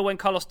 do you remember when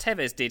Carlos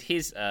Tevez did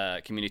his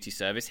community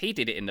service? He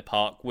did it in the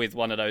park with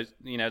one of those,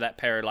 that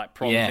pair of like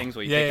prong things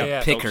where you pick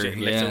up dog shit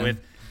and litter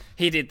with.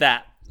 He did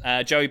that.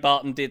 Joey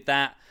Barton did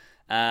that.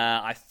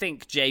 I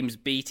think James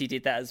Beattie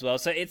did that as well.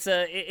 So it's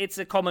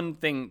a common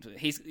thing.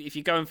 If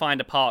you go and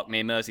find a park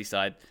near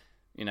Merseyside,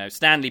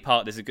 Stanley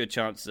Park, there's a good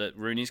chance that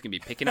Rooney's going to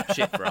be picking up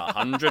shit for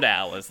 100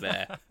 hours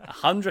there.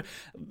 100.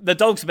 The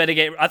dogs better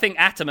I think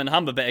Atom and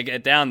Humber better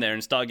get down there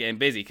and start getting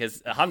busy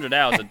because 100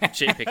 hours of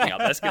shit picking up.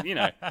 That's good,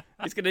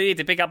 he's going to need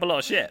to pick up a lot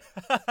of shit.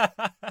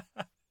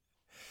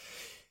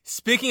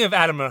 Speaking of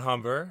Atom and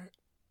Humber,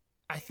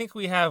 I think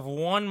we have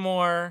one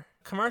more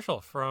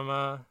commercial from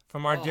our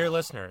dear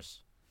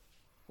listeners.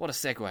 What a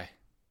segue.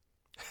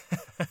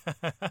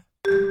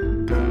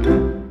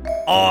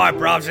 Alright,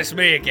 bruvs, it's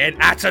me again,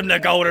 Atom the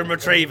Golden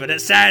Retriever that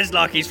sounds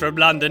like he's from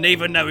London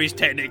even though he's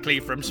technically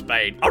from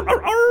Spain.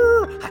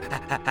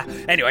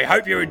 Anyway,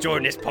 hope you're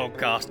enjoying this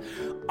podcast.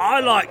 I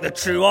like the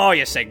True Are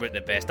You segment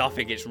the best. I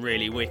think it's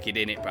really wicked,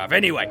 innit, bruv?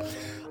 Anyway,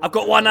 I've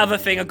got one other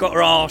thing I've got to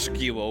ask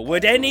you all.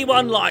 Would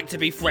anyone like to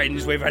be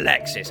friends with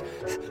Alexis?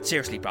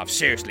 Seriously, bruv,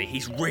 seriously,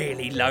 he's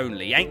really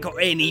lonely. He ain't got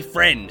any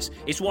friends.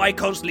 It's why he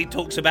constantly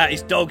talks about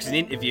his dogs in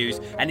interviews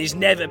and he's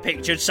never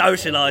pictured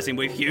socialising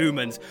with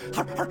humans.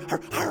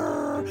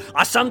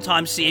 I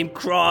sometimes see him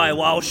cry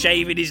while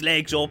shaving his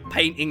legs or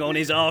painting on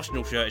his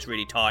Arsenal shirt. It's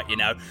really tight,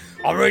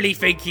 I really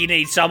think he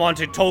needs someone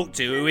to talk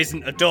to who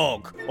isn't a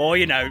dog or,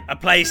 a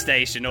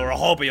PlayStation or a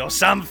hobby or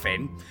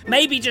something.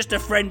 Maybe just a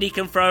friend he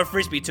can throw a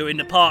frisbee to in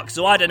the park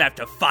so I don't have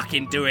to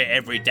fucking do it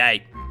every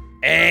day.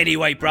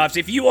 Anyway, bruvs,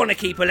 if you want to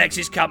keep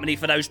Alexis company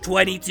for those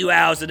 22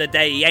 hours of the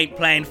day he ain't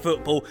playing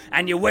football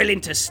and you're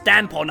willing to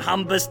stamp on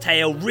Humber's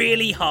tail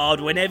really hard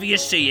whenever you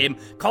see him,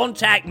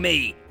 contact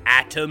me,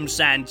 Atom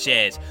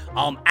Sanchez.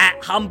 I'm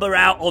at Humber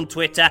Out on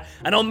Twitter,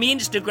 and on me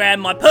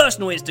Instagram, my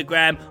personal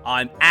Instagram,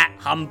 I'm at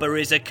Humber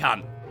is a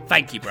cunt.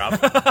 Thank you, bruv.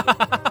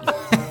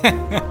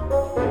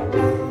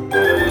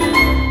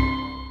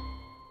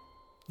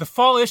 The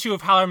fall issue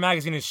of Howler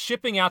Magazine is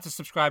shipping out to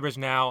subscribers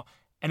now,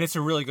 and it's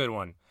a really good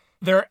one.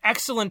 There are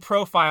excellent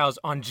profiles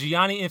on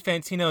Gianni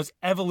Infantino's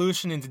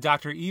evolution into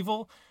Dr.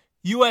 Evil,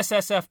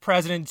 USSF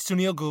President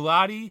Sunil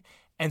Gulati,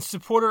 and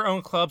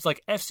supporter-owned clubs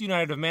like FC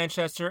United of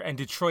Manchester and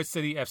Detroit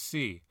City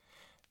FC.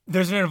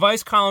 There's an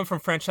advice column from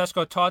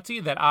Francesco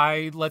Totti that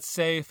I, let's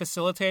say,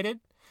 facilitated.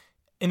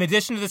 In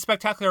addition to the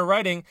spectacular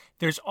writing,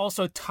 there's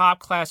also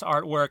top-class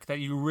artwork that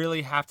you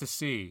really have to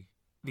see.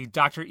 The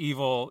Dr.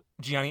 Evil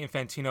Gianni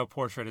Infantino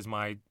portrait is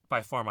by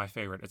far my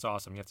favorite. It's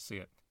awesome. You have to see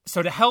it.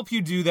 So to help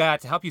you do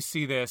that, to help you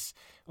see this,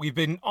 we've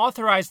been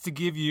authorized to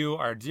give you,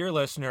 our dear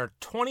listener,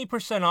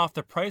 20% off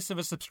the price of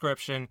a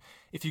subscription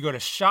if you go to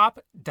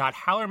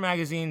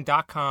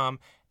shop.howlermagazine.com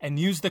and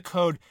use the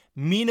code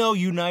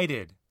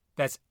MinoUnited.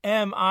 That's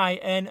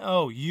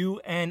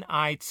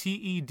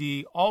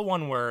MINOUNITED, all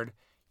one word.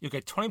 You'll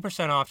get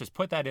 20% off. Just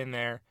put that in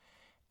there.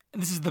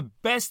 This is the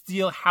best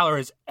deal Howler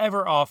has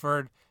ever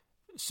offered,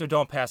 so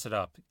don't pass it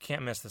up.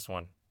 Can't miss this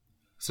one.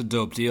 It's a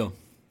dope deal.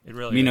 It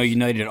really Mino is.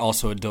 United,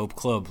 also a dope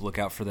club. Look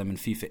out for them in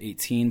FIFA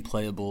 18,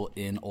 playable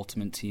in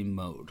Ultimate Team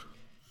mode.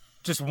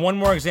 Just one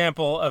more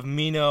example of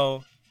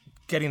Mino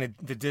getting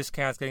the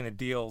discounts, getting the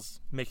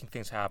deals, making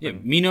things happen. Yeah,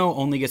 Mino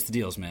only gets the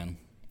deals, man.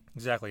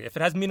 Exactly. If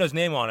it has Mino's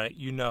name on it,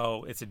 you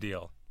know it's a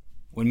deal.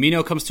 When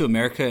Mino comes to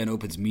America and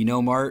opens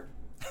Mino Mart,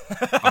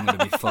 I'm going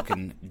to be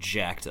fucking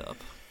jacked up.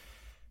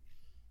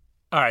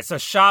 All right, so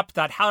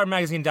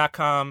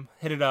shop.howlermagazine.com.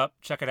 Hit it up.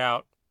 Check it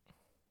out.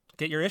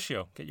 Get your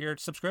issue. Get your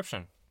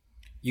subscription.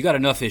 You got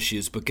enough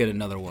issues, but get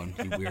another one,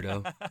 you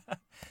weirdo.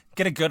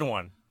 Get a good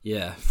one.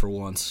 Yeah, for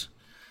once.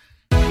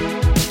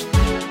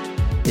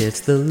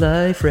 It's the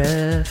life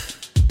ref.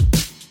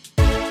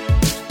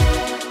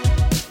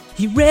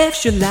 He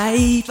refs your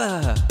life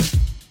up.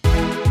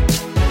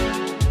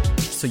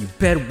 so you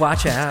better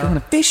watch out. Gonna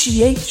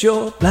officiate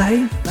your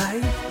life.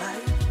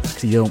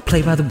 So you don't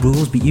play by the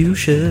rules, but you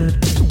should.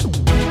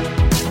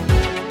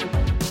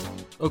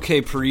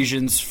 Okay,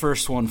 Parisians,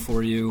 first one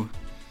for you.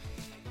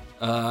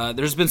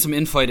 There's been some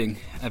infighting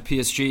at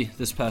PSG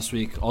this past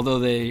week, although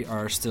they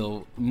are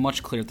still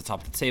much clear at the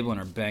top of the table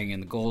and are banging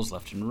the goals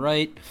left and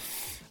right.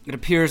 It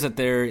appears that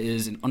there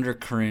is an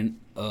undercurrent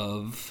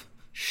of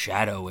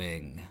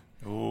shadowing.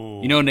 Ooh.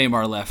 You know,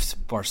 Neymar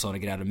left Barcelona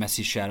to get out of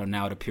Messi's shadow.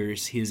 Now it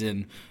appears he's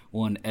in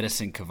one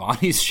Edison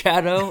Cavani's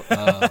shadow.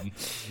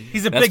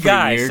 He's a big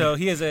guy, weird. So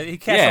he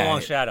casts a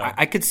long shadow.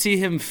 I could see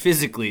him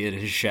physically in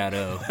his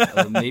shadow.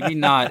 Maybe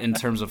not in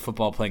terms of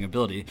football playing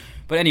ability.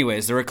 But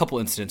anyways, there were a couple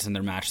incidents in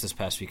their match this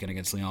past weekend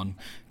against Lyon.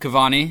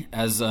 Cavani,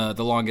 as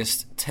the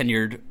longest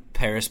tenured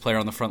Paris player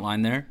on the front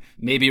line there,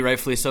 maybe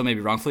rightfully so,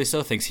 maybe wrongfully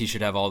so, thinks he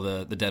should have all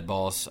the dead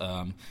balls.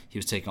 He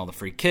was taking all the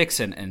free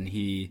kicks, and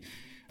he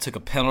took a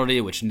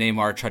penalty, which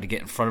Neymar tried to get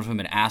in front of him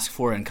and ask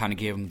for, and kind of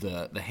gave him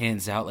the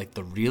hands out, like,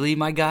 the really,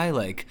 my guy?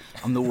 Like,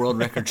 I'm the world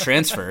record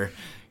transfer.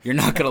 You're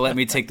not going to let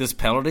me take this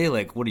penalty?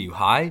 Like, what are you,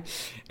 high?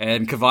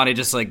 And Cavani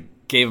just, like,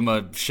 gave him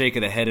a shake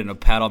of the head and a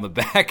pat on the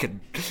back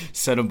and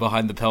sent him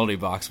behind the penalty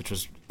box, which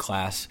was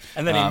class.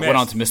 And then he went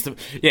on to miss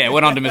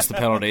the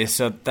penalty.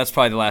 So that's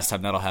probably the last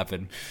time that'll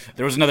happen.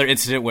 There was another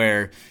incident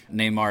where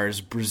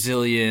Neymar's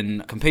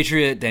Brazilian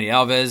compatriot, Dani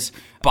Alves,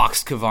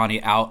 boxed Cavani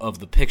out of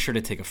the picture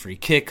to take a free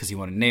kick because he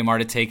wanted Neymar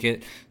to take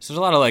it. So there's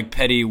a lot of like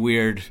petty,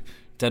 weird,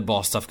 dead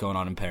ball stuff going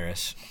on in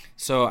Paris.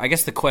 So I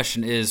guess the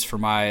question is for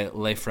my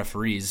life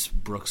referees,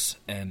 Brooks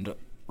and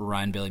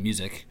Ryan Bailey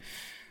Music,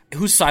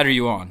 whose side are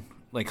you on?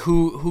 Like,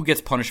 who gets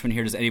punishment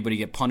here? Does anybody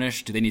get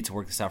punished? Do they need to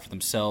work this out for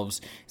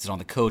themselves? Is it on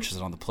the coach? Is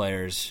it on the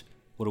players?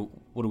 What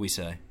do we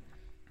say?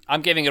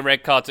 I'm giving a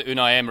red card to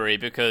Unai Emery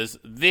because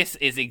this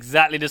is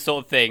exactly the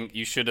sort of thing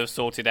you should have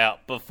sorted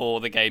out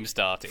before the game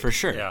started. For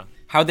sure. Yeah.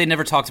 How had they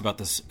never talked about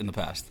this in the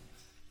past?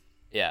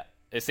 Yeah.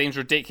 It seems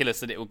ridiculous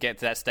that it will get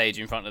to that stage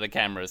in front of the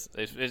cameras.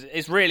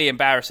 It's really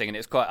embarrassing, and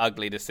it's quite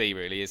ugly to see,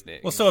 really, isn't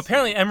it? Well, so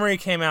apparently Emery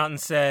came out and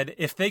said,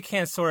 if they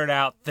can't sort it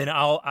out, then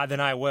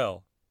I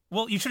will.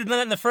 Well, you should have done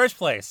that in the first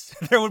place.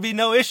 There would be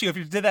no issue if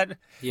you did that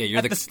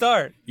at the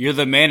start. You're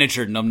the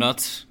manager,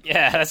 numbnuts.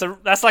 Yeah,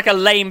 that's like a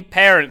lame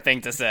parent thing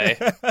to say.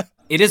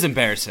 It is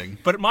embarrassing.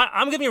 But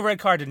I'm giving a red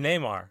card to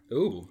Neymar.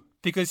 Ooh.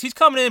 Because he's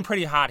coming in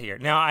pretty hot here.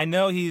 Now, I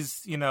know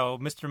he's,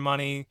 Mr.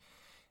 Money,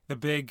 the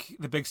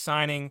big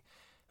signing,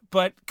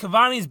 but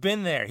Cavani's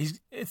been there.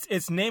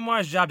 It's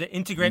Neymar's job to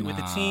integrate with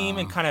the team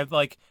and kind of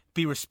like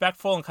be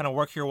respectful and kind of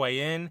work your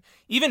way in.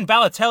 Even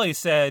Balotelli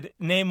said,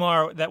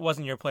 Neymar, that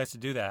wasn't your place to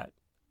do that.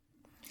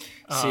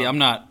 See, I'm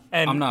not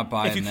buying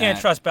that. If you can't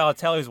trust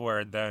Balotelli's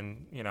word,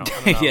 then, I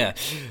don't know. Yeah.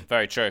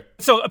 Very true.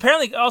 So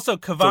apparently also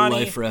Cavani... The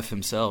life ref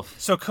himself.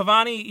 So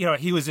Cavani,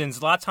 he was in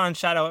Zlatan's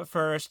shadow at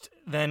first.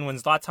 Then when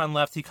Zlatan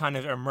left, he kind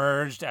of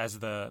emerged as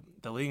the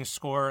leading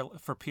scorer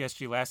for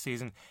PSG last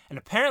season. And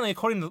apparently,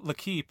 according to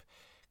L'Equipe,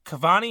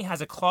 Cavani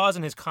has a clause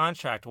in his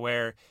contract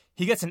where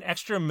he gets an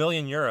extra €1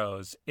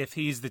 million if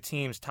he's the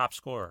team's top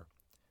scorer.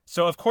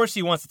 So, of course,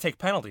 he wants to take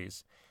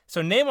penalties.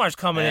 So Neymar's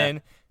coming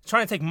in,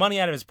 trying to take money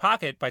out of his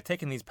pocket by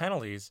taking these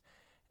penalties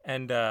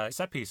and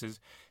set pieces.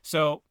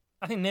 So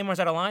I think Neymar's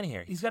out of line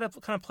here. He's got to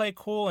kind of play it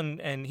cool,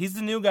 and he's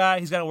the new guy.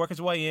 He's got to work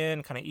his way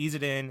in, kind of ease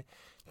it in.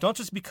 Don't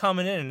just be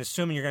coming in and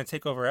assuming you're going to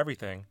take over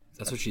everything.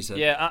 That's what she said.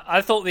 Yeah,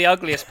 I thought the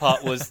ugliest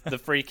part was the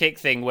free kick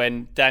thing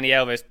when Dani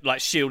Alves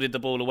shielded the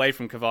ball away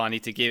from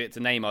Cavani to give it to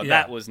Neymar. Yeah.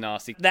 That was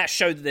nasty. That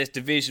showed that there's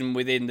division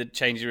within the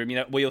changing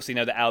room. We also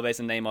know that Alves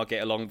and Neymar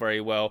get along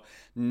very well.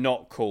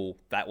 Not cool.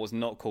 That was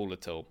not cool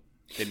at all.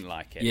 Didn't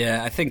like it.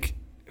 Yeah, I think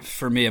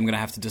for me, I'm going to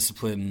have to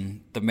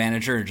discipline the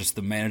manager and just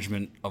the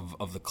management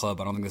of the club.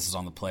 I don't think this is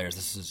on the players.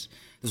 This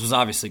was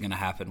obviously going to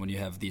happen when you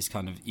have these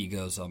kind of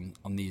egos on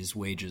these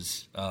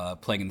wages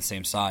playing in the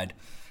same side.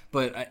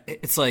 But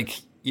it's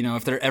like,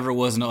 if there ever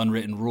was an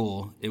unwritten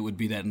rule, it would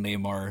be that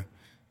Neymar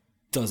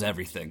does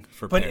everything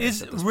for But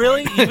Paris. Is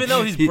really, even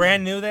though he's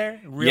brand new there?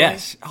 Really?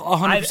 Yes,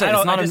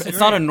 100%. It's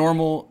not a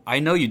normal. I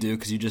know you do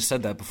because you just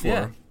said that before.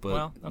 Yeah, but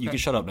well, okay. You can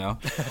shut up now.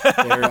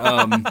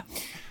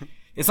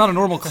 It's not a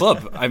normal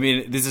club. I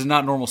mean, this is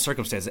not normal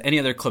circumstances. Any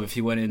other club, if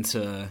he went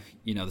into,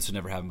 this would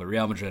never happen, but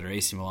Real Madrid or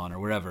AC Milan or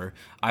wherever,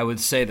 I would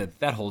say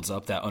that holds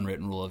up, that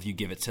unwritten rule of you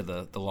give it to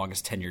the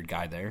longest tenured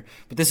guy there.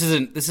 But this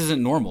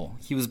isn't normal.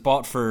 He was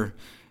bought for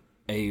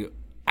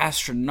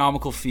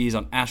astronomical fees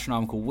on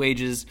astronomical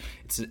wages.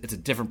 It's a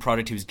different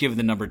product. He was given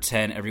the number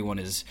 10. Everyone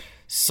is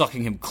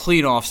sucking him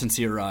clean off since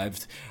he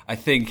arrived. I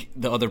think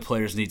the other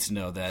players need to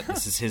know that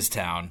this is his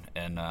town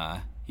and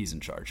he's in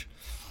charge.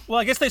 Well,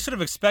 I guess they should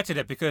have expected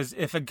it because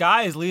if a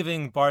guy is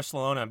leaving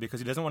Barcelona because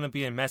he doesn't want to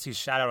be in Messi's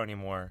shadow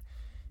anymore,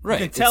 Right. You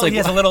can It's tell like, he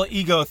has a little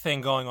ego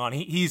thing going on.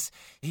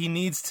 He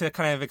needs to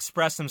kind of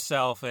express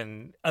himself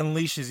and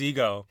unleash his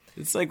ego.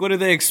 It's like, what do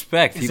they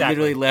expect? Exactly. He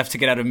literally left to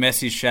get out of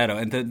Messi's shadow,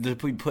 and to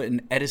be put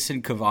in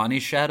Edison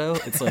Cavani's shadow.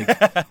 It's like,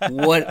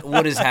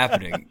 what is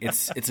happening?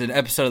 It's an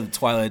episode of the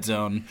Twilight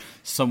Zone.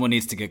 Someone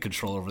needs to get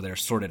control over there,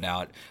 sort it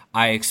out.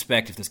 I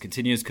expect if this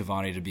continues,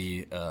 Cavani to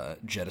be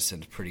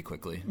jettisoned pretty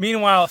quickly.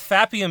 Meanwhile,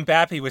 Fappy and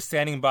Bappy was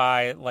standing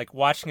by, like,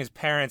 watching his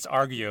parents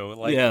argue.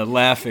 Like, Yeah,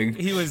 laughing.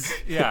 he was,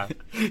 yeah.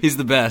 He's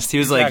the best. He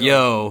was Exactly.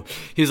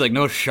 he was like,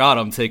 no shot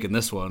I'm taking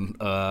this one.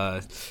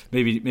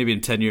 Maybe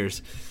in 10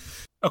 years.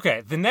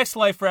 Okay, the next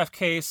life ref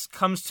case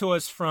comes to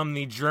us from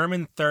the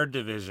German third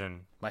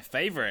division. My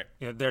favorite.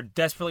 You know, they're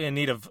desperately in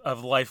need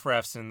of life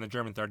refs in the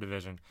German third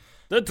division.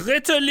 The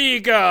Dritte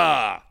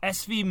Liga.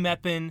 SV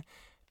Meppen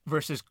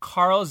versus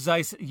Carl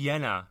Zeiss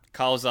Jena.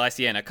 Carl Zeiss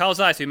Jena. Carl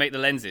Zeiss, who make the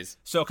lenses.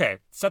 So, okay,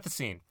 set the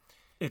scene.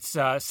 It's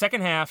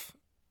second half,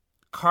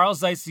 Carl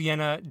Zeiss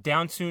Jena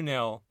down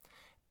 2-0,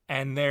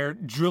 and their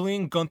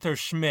Julian Gunther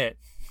Schmidt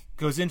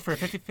goes in for a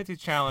 50-50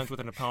 challenge with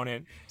an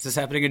opponent, Is this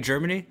happening in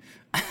Germany?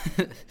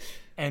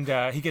 and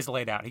he gets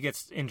laid out. He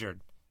gets injured.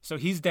 So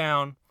he's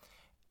down,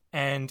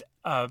 and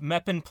a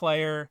Meppen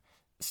player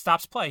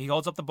stops play. He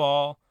holds up the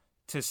ball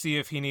to see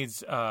if he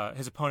needs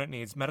his opponent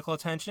needs medical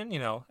attention, you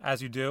know,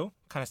 as you do,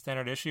 kind of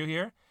standard issue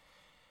here.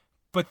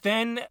 But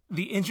then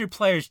the injured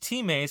player's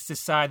teammates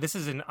decide this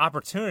is an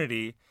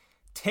opportunity,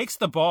 takes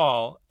the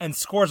ball, and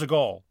scores a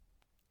goal.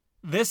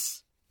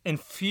 This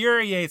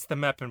infuriates the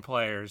Meppen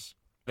players.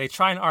 They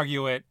try and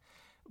argue it,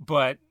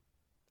 but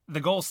the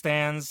goal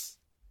stands,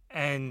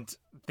 and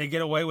they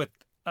get away with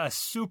a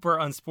super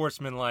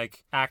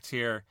unsportsmanlike act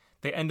here.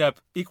 They end up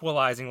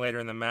equalizing later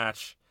in the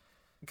match.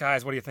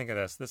 Guys, what do you think of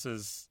this? This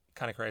is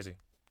kind of crazy.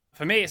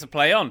 For me, it's a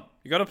play on.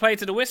 You got to play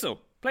to the whistle.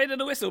 Play to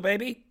the whistle,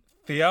 baby.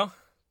 Theo?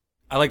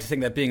 I like to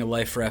think that being a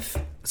life ref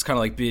is kind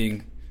of like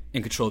being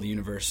in control of the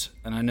universe.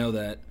 And I know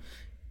that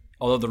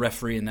although the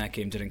referee in that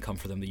game didn't come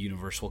for them, the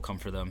universe will come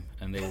for them,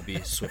 and they will be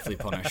swiftly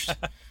punished.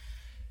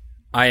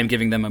 I am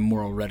giving them a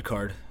moral red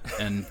card,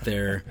 and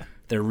their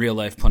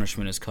real-life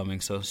punishment is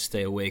coming, so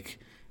stay awake.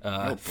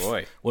 Oh,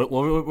 boy. What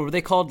were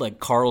they called? Like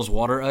Carl's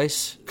Water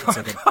Ice?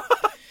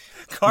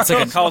 It's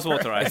like Carl's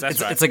Water Ice,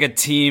 that's right. It's like a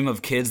team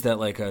of kids that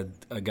like a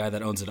guy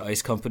that owns an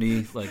ice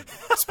company like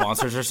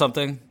sponsors or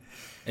something.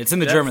 It's in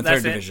the German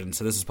that's third it. division,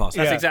 so this is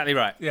possible. That's exactly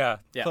right. Yeah,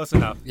 Yeah. close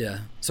enough.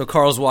 Yeah. So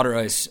Carl's Water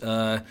Ice.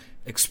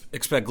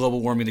 Expect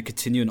global warming to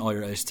continue and all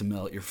your ice to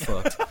melt. You're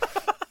fucked.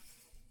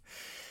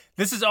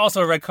 This is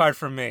also a red card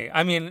for me.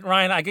 I mean,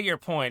 Ryan, I get your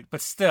point,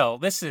 but still,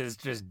 this is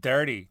just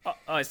dirty.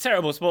 Oh, it's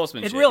terrible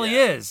sportsmanship. It really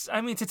yeah. is.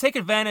 I mean, to take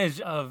advantage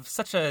of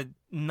such a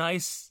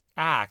nice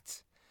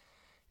act,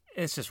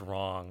 it's just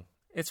wrong.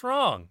 It's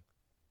wrong.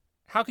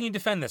 How can you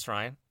defend this,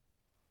 Ryan?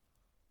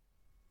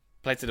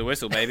 Play to the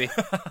whistle, baby.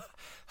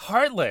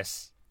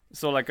 Heartless.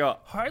 That's all I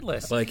got.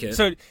 Heartless. I like it.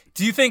 So,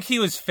 do you think he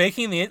was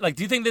faking the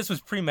do you think this was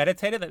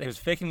premeditated, that he was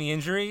faking the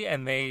injury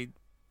and they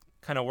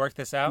kind of worked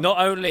this out? Not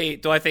only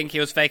do I think he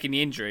was faking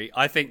the injury,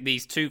 I think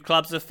these two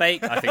clubs are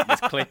fake. I think this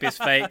clip is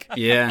fake.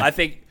 Yeah. I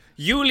think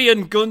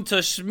Julian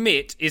Gunther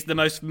Schmidt is the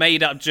most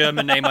made-up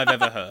German name I've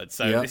ever heard.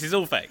 So Yep. this is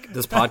all fake.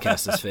 This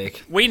podcast is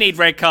fake. We need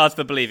red cards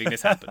for believing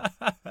this happened.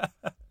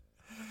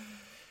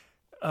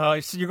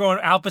 So you're going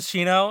Al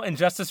Pacino and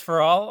Justice for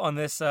All on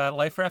this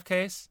life ref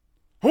case?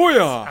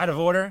 Hooyah! Out of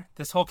order?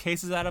 This whole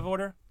case is out of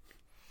order?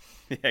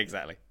 Yeah,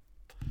 exactly.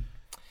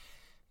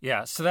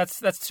 Yeah, so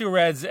that's two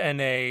reds and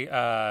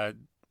a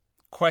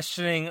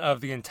questioning of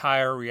the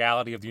entire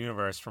reality of the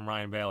universe from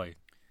Ryan Bailey.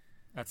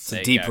 That's There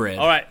you deep go. red.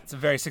 All right. it's a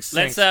very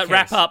succinct Let's case.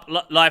 wrap up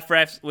life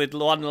refs with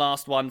one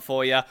last one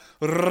for you.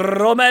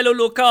 Romelu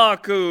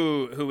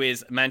Lukaku, who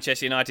is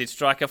Manchester United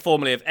striker,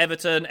 formerly of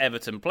Everton.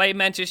 Everton played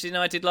Manchester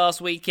United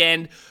last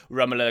weekend.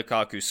 Romelu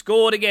Lukaku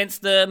scored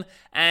against them,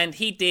 and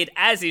he did,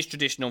 as is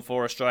traditional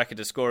for a striker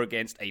to score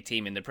against a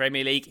team in the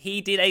Premier League, he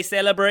did a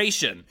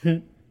celebration.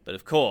 But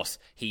of course,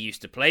 he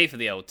used to play for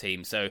the old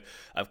team, so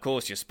of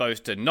course you're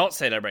supposed to not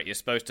celebrate. You're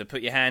supposed to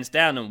put your hands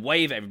down and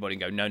wave at everybody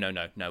and go,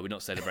 no, we're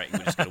not celebrating.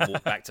 We're just going to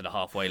walk back to the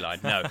halfway line.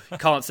 No,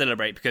 can't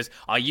celebrate because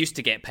I used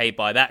to get paid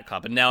by that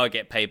club and now I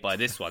get paid by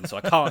this one, so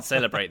I can't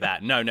celebrate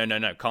that. No,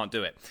 can't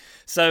do it.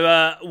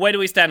 So where do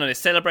we stand on this?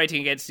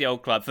 Celebrating against the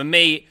old club. For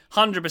me,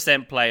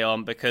 100% play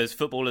on because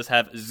footballers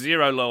have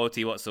zero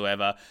loyalty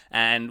whatsoever,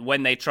 and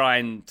when they try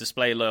and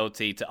display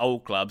loyalty to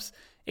old clubs,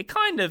 it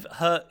kind of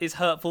is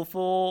hurtful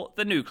for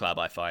the new club,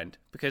 I find,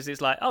 because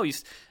it's like, oh, you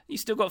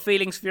still got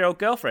feelings for your old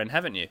girlfriend,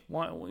 haven't you?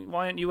 Why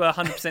aren't you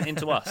 100%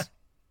 into us?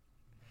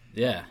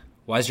 Yeah.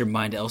 Why is your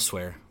mind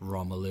elsewhere,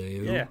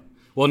 Romelu? Yeah.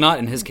 Well, not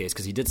in his case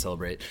because he did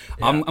celebrate.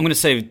 I'm going to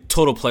say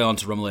total play on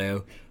to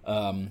Romelu.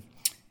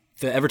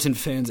 The Everton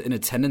fans in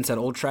attendance at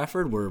Old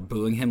Trafford were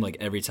booing him like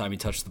every time he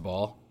touched the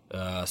ball.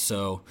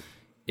 So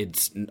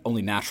it's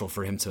only natural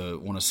for him to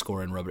want to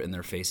score and rub it in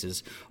their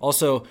faces.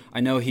 Also,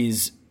 I know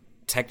he's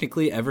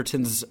technically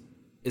Everton's.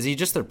 Is he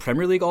just their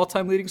Premier League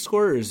all-time leading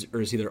scorer,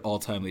 or is he their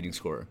all-time leading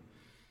scorer?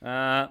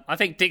 I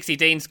think Dixie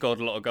Dean scored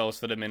a lot of goals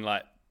for them in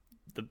like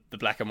the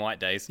black and white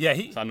days. Yeah,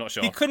 so I'm not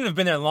sure. He couldn't have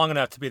been there long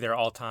enough to be there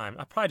all time.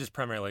 Probably just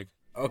Premier League.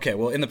 Okay,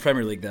 well, in the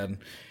Premier League then.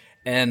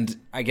 And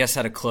I guess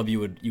at a club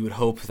you would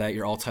hope that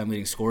your all-time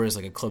leading scorer is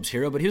like a club's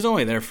hero, but he was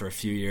only there for a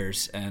few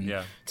years, and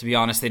to be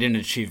honest, they didn't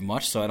achieve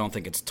much, so I don't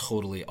think it's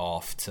totally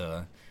off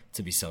to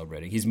be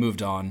celebrating. He's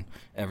moved on.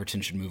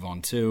 Everton should move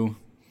on too.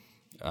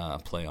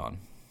 Play on.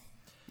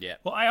 Yeah.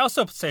 Well, I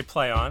also say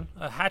play on.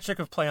 A hat trick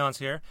of play-ons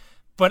here,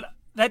 but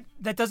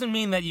that doesn't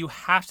mean that you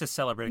have to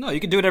celebrate. No, you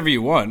can do whatever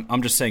you want.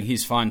 I'm just saying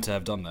he's fine to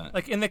have done that.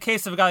 Like in the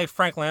case of a guy like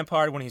Frank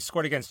Lampard, when he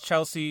scored against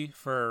Chelsea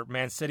for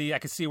Man City, I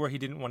could see where he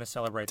didn't want to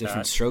celebrate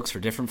Different strokes for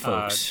different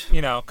folks.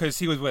 Because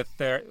he was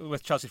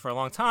with Chelsea for a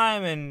long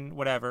time and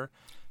whatever.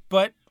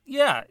 But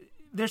yeah,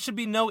 there should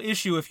be no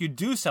issue if you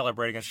do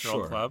celebrate against your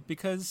old club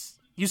because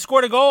you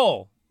scored a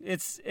goal. You're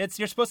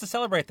supposed to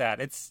celebrate that.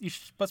 You're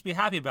supposed to be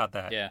happy about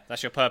that. Yeah,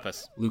 that's your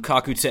purpose.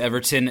 Lukaku to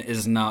Everton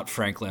is not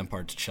Frank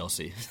Lampard to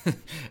Chelsea.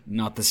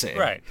 Not the same.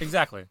 Right,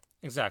 exactly.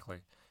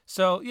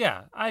 So,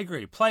 yeah, I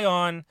agree. Play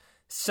on,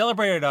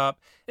 celebrate it up.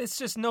 It's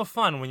just no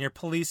fun when you're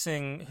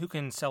policing who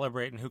can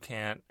celebrate and who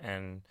can't.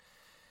 And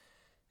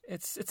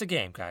it's a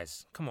game,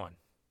 guys. Come on.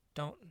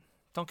 Don't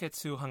get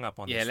too hung up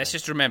on this. Yeah, let's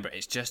just remember,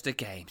 it's just a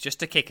game.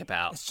 Just a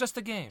kickabout. It's just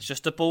a game. It's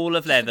just a ball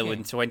of leather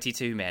with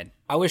 22 men.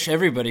 I wish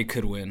everybody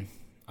could win.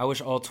 I wish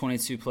all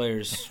 22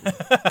 players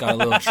got a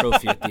little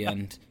trophy at the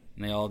end,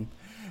 and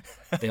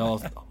they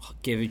all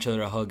gave each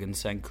other a hug and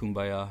sang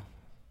Kumbaya.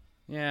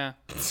 Yeah,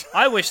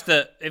 I wish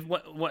that if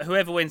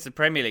whoever wins the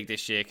Premier League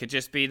this year could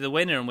just be the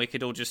winner, and we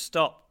could all just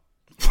stop.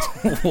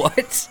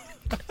 What?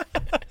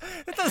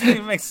 It doesn't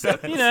even make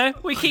sense. You know,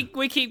 we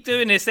keep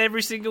doing this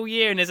every single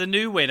year, and there's a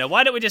new winner.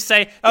 Why don't we just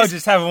say,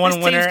 just have one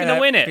this winner? Team's going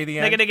to win it.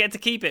 They're going to get to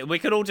keep it. We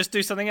could all just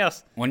do something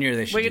else. One year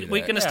they should do that.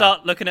 We're going to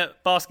start looking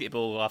at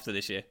basketball after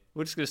this year.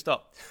 We're just going to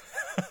stop.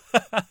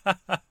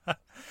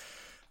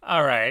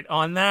 All right.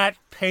 On that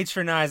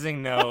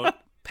patronizing note,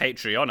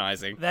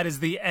 Patreonizing. that is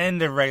the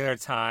end of regular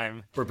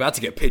time. We're about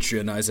to get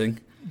patronizing.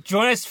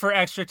 Join us for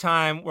extra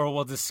time where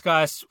we'll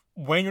discuss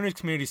Wayne Rooney's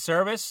community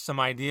service, some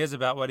ideas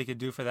about what he could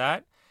do for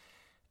that.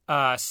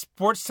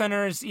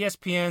 SportsCenter's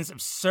ESPN's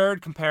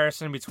absurd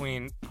comparison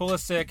between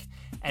Pulisic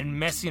and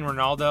Messi and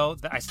Ronaldo.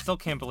 I still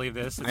can't believe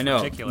this. It's I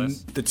know.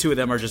 ridiculous. The two of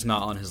them are just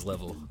not on his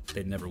level.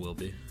 They never will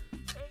be.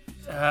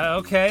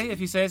 Okay, if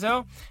you say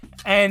so.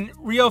 And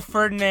Rio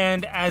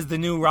Ferdinand as the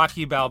new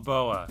Rocky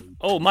Balboa.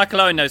 Oh,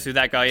 Michael Owen knows who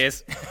that guy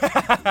is.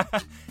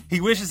 He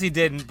wishes he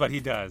didn't, but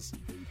he does.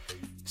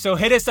 So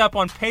hit us up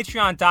on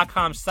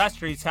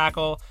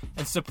patreon.com/dirtytackle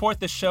and support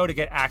the show to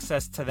get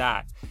access to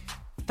that.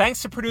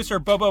 Thanks to producer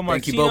Bobo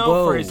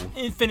Martino for his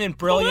infinite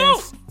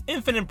brilliance.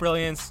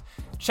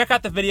 Check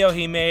out the video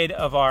he made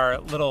of our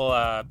little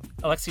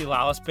Alexi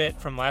Lalas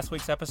bit from last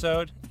week's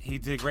episode. He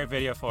did a great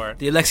video for it.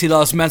 The Alexi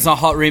Lalas Man's Not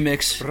Hot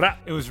remix.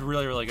 It was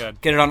really, really good.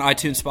 Get it on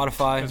iTunes,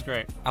 Spotify. It was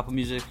great. Apple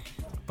Music.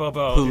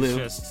 Bobo Hulu. is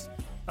just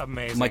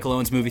amazing. Michael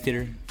Owens Movie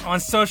Theater. On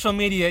social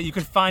media, you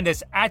can find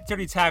us at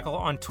Dirty Tackle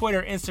on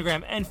Twitter,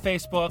 Instagram, and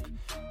Facebook.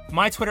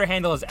 My Twitter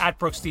handle is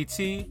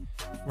 @BrooksDT.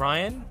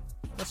 Ryan,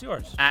 what's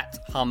yours?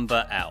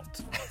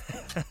 @HumberOut.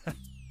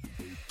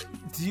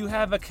 Do you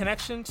have a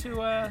connection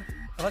to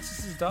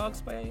Alexis's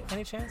dogs by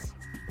any chance?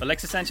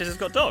 Alexis Sanchez has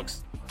got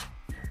dogs.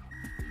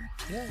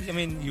 Yeah, I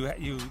mean, your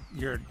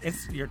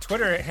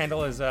Twitter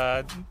handle is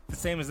the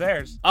same as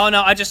theirs. Oh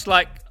no, I just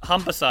like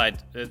Humberside.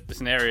 It's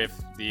an area of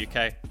the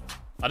UK.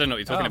 I don't know what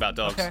you're talking about,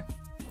 dogs. Okay.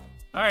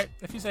 All right,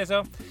 if you say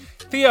so.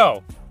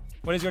 Theo,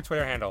 what is your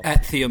Twitter handle?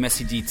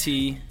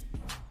 @TheoMessiDT.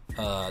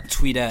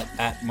 Tweet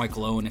at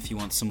Michael Owen if you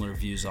want similar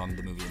views on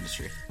the movie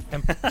industry.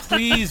 And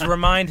please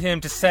remind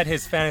him to set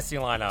his fantasy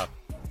lineup.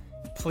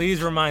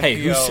 Please remind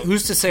Theo. Hey,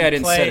 who's to say I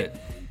didn't set it?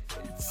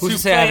 Who's to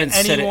say I haven't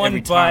said it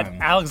every time?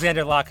 But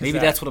Alexander Lacazette. Maybe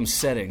that's what I'm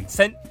setting.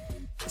 Send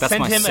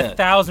him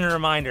 1,000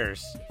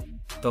 reminders.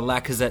 The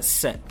Lacazette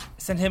set.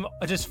 Send him,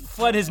 just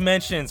flood his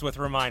mentions with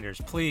reminders,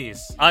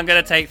 please. I'm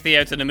going to take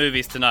Theo to the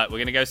movies tonight. We're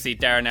going to go see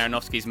Darren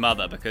Aronofsky's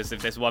Mother, because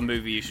if there's one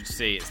movie you should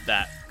see, it's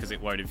that, because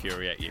it won't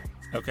infuriate you.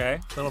 Okay,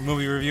 little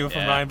movie review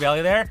from Ryan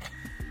Bailey there.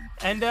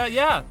 And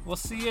we'll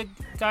see you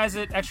guys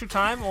at Extra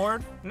Time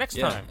or next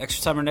time.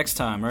 Extra Time or next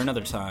time or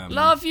another time.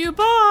 Love you,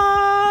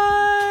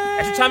 bye!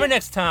 Extra Time or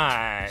next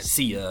time.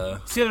 See ya.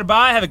 See you later,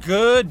 bye. Have a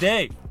good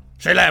day.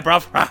 See you later,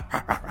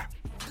 bruv.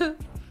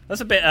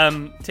 That's a bit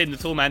Tim the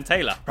Tall Man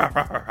Taylor.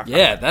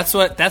 Yeah, that's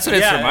what it's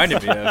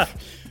reminded me of.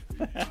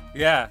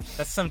 Yeah,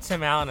 that's some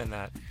Tim Allen in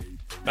that.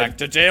 Back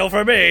to jail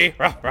for me.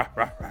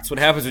 That's what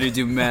happens when you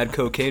do mad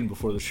cocaine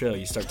before the show.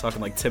 You start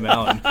talking like Tim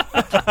Allen.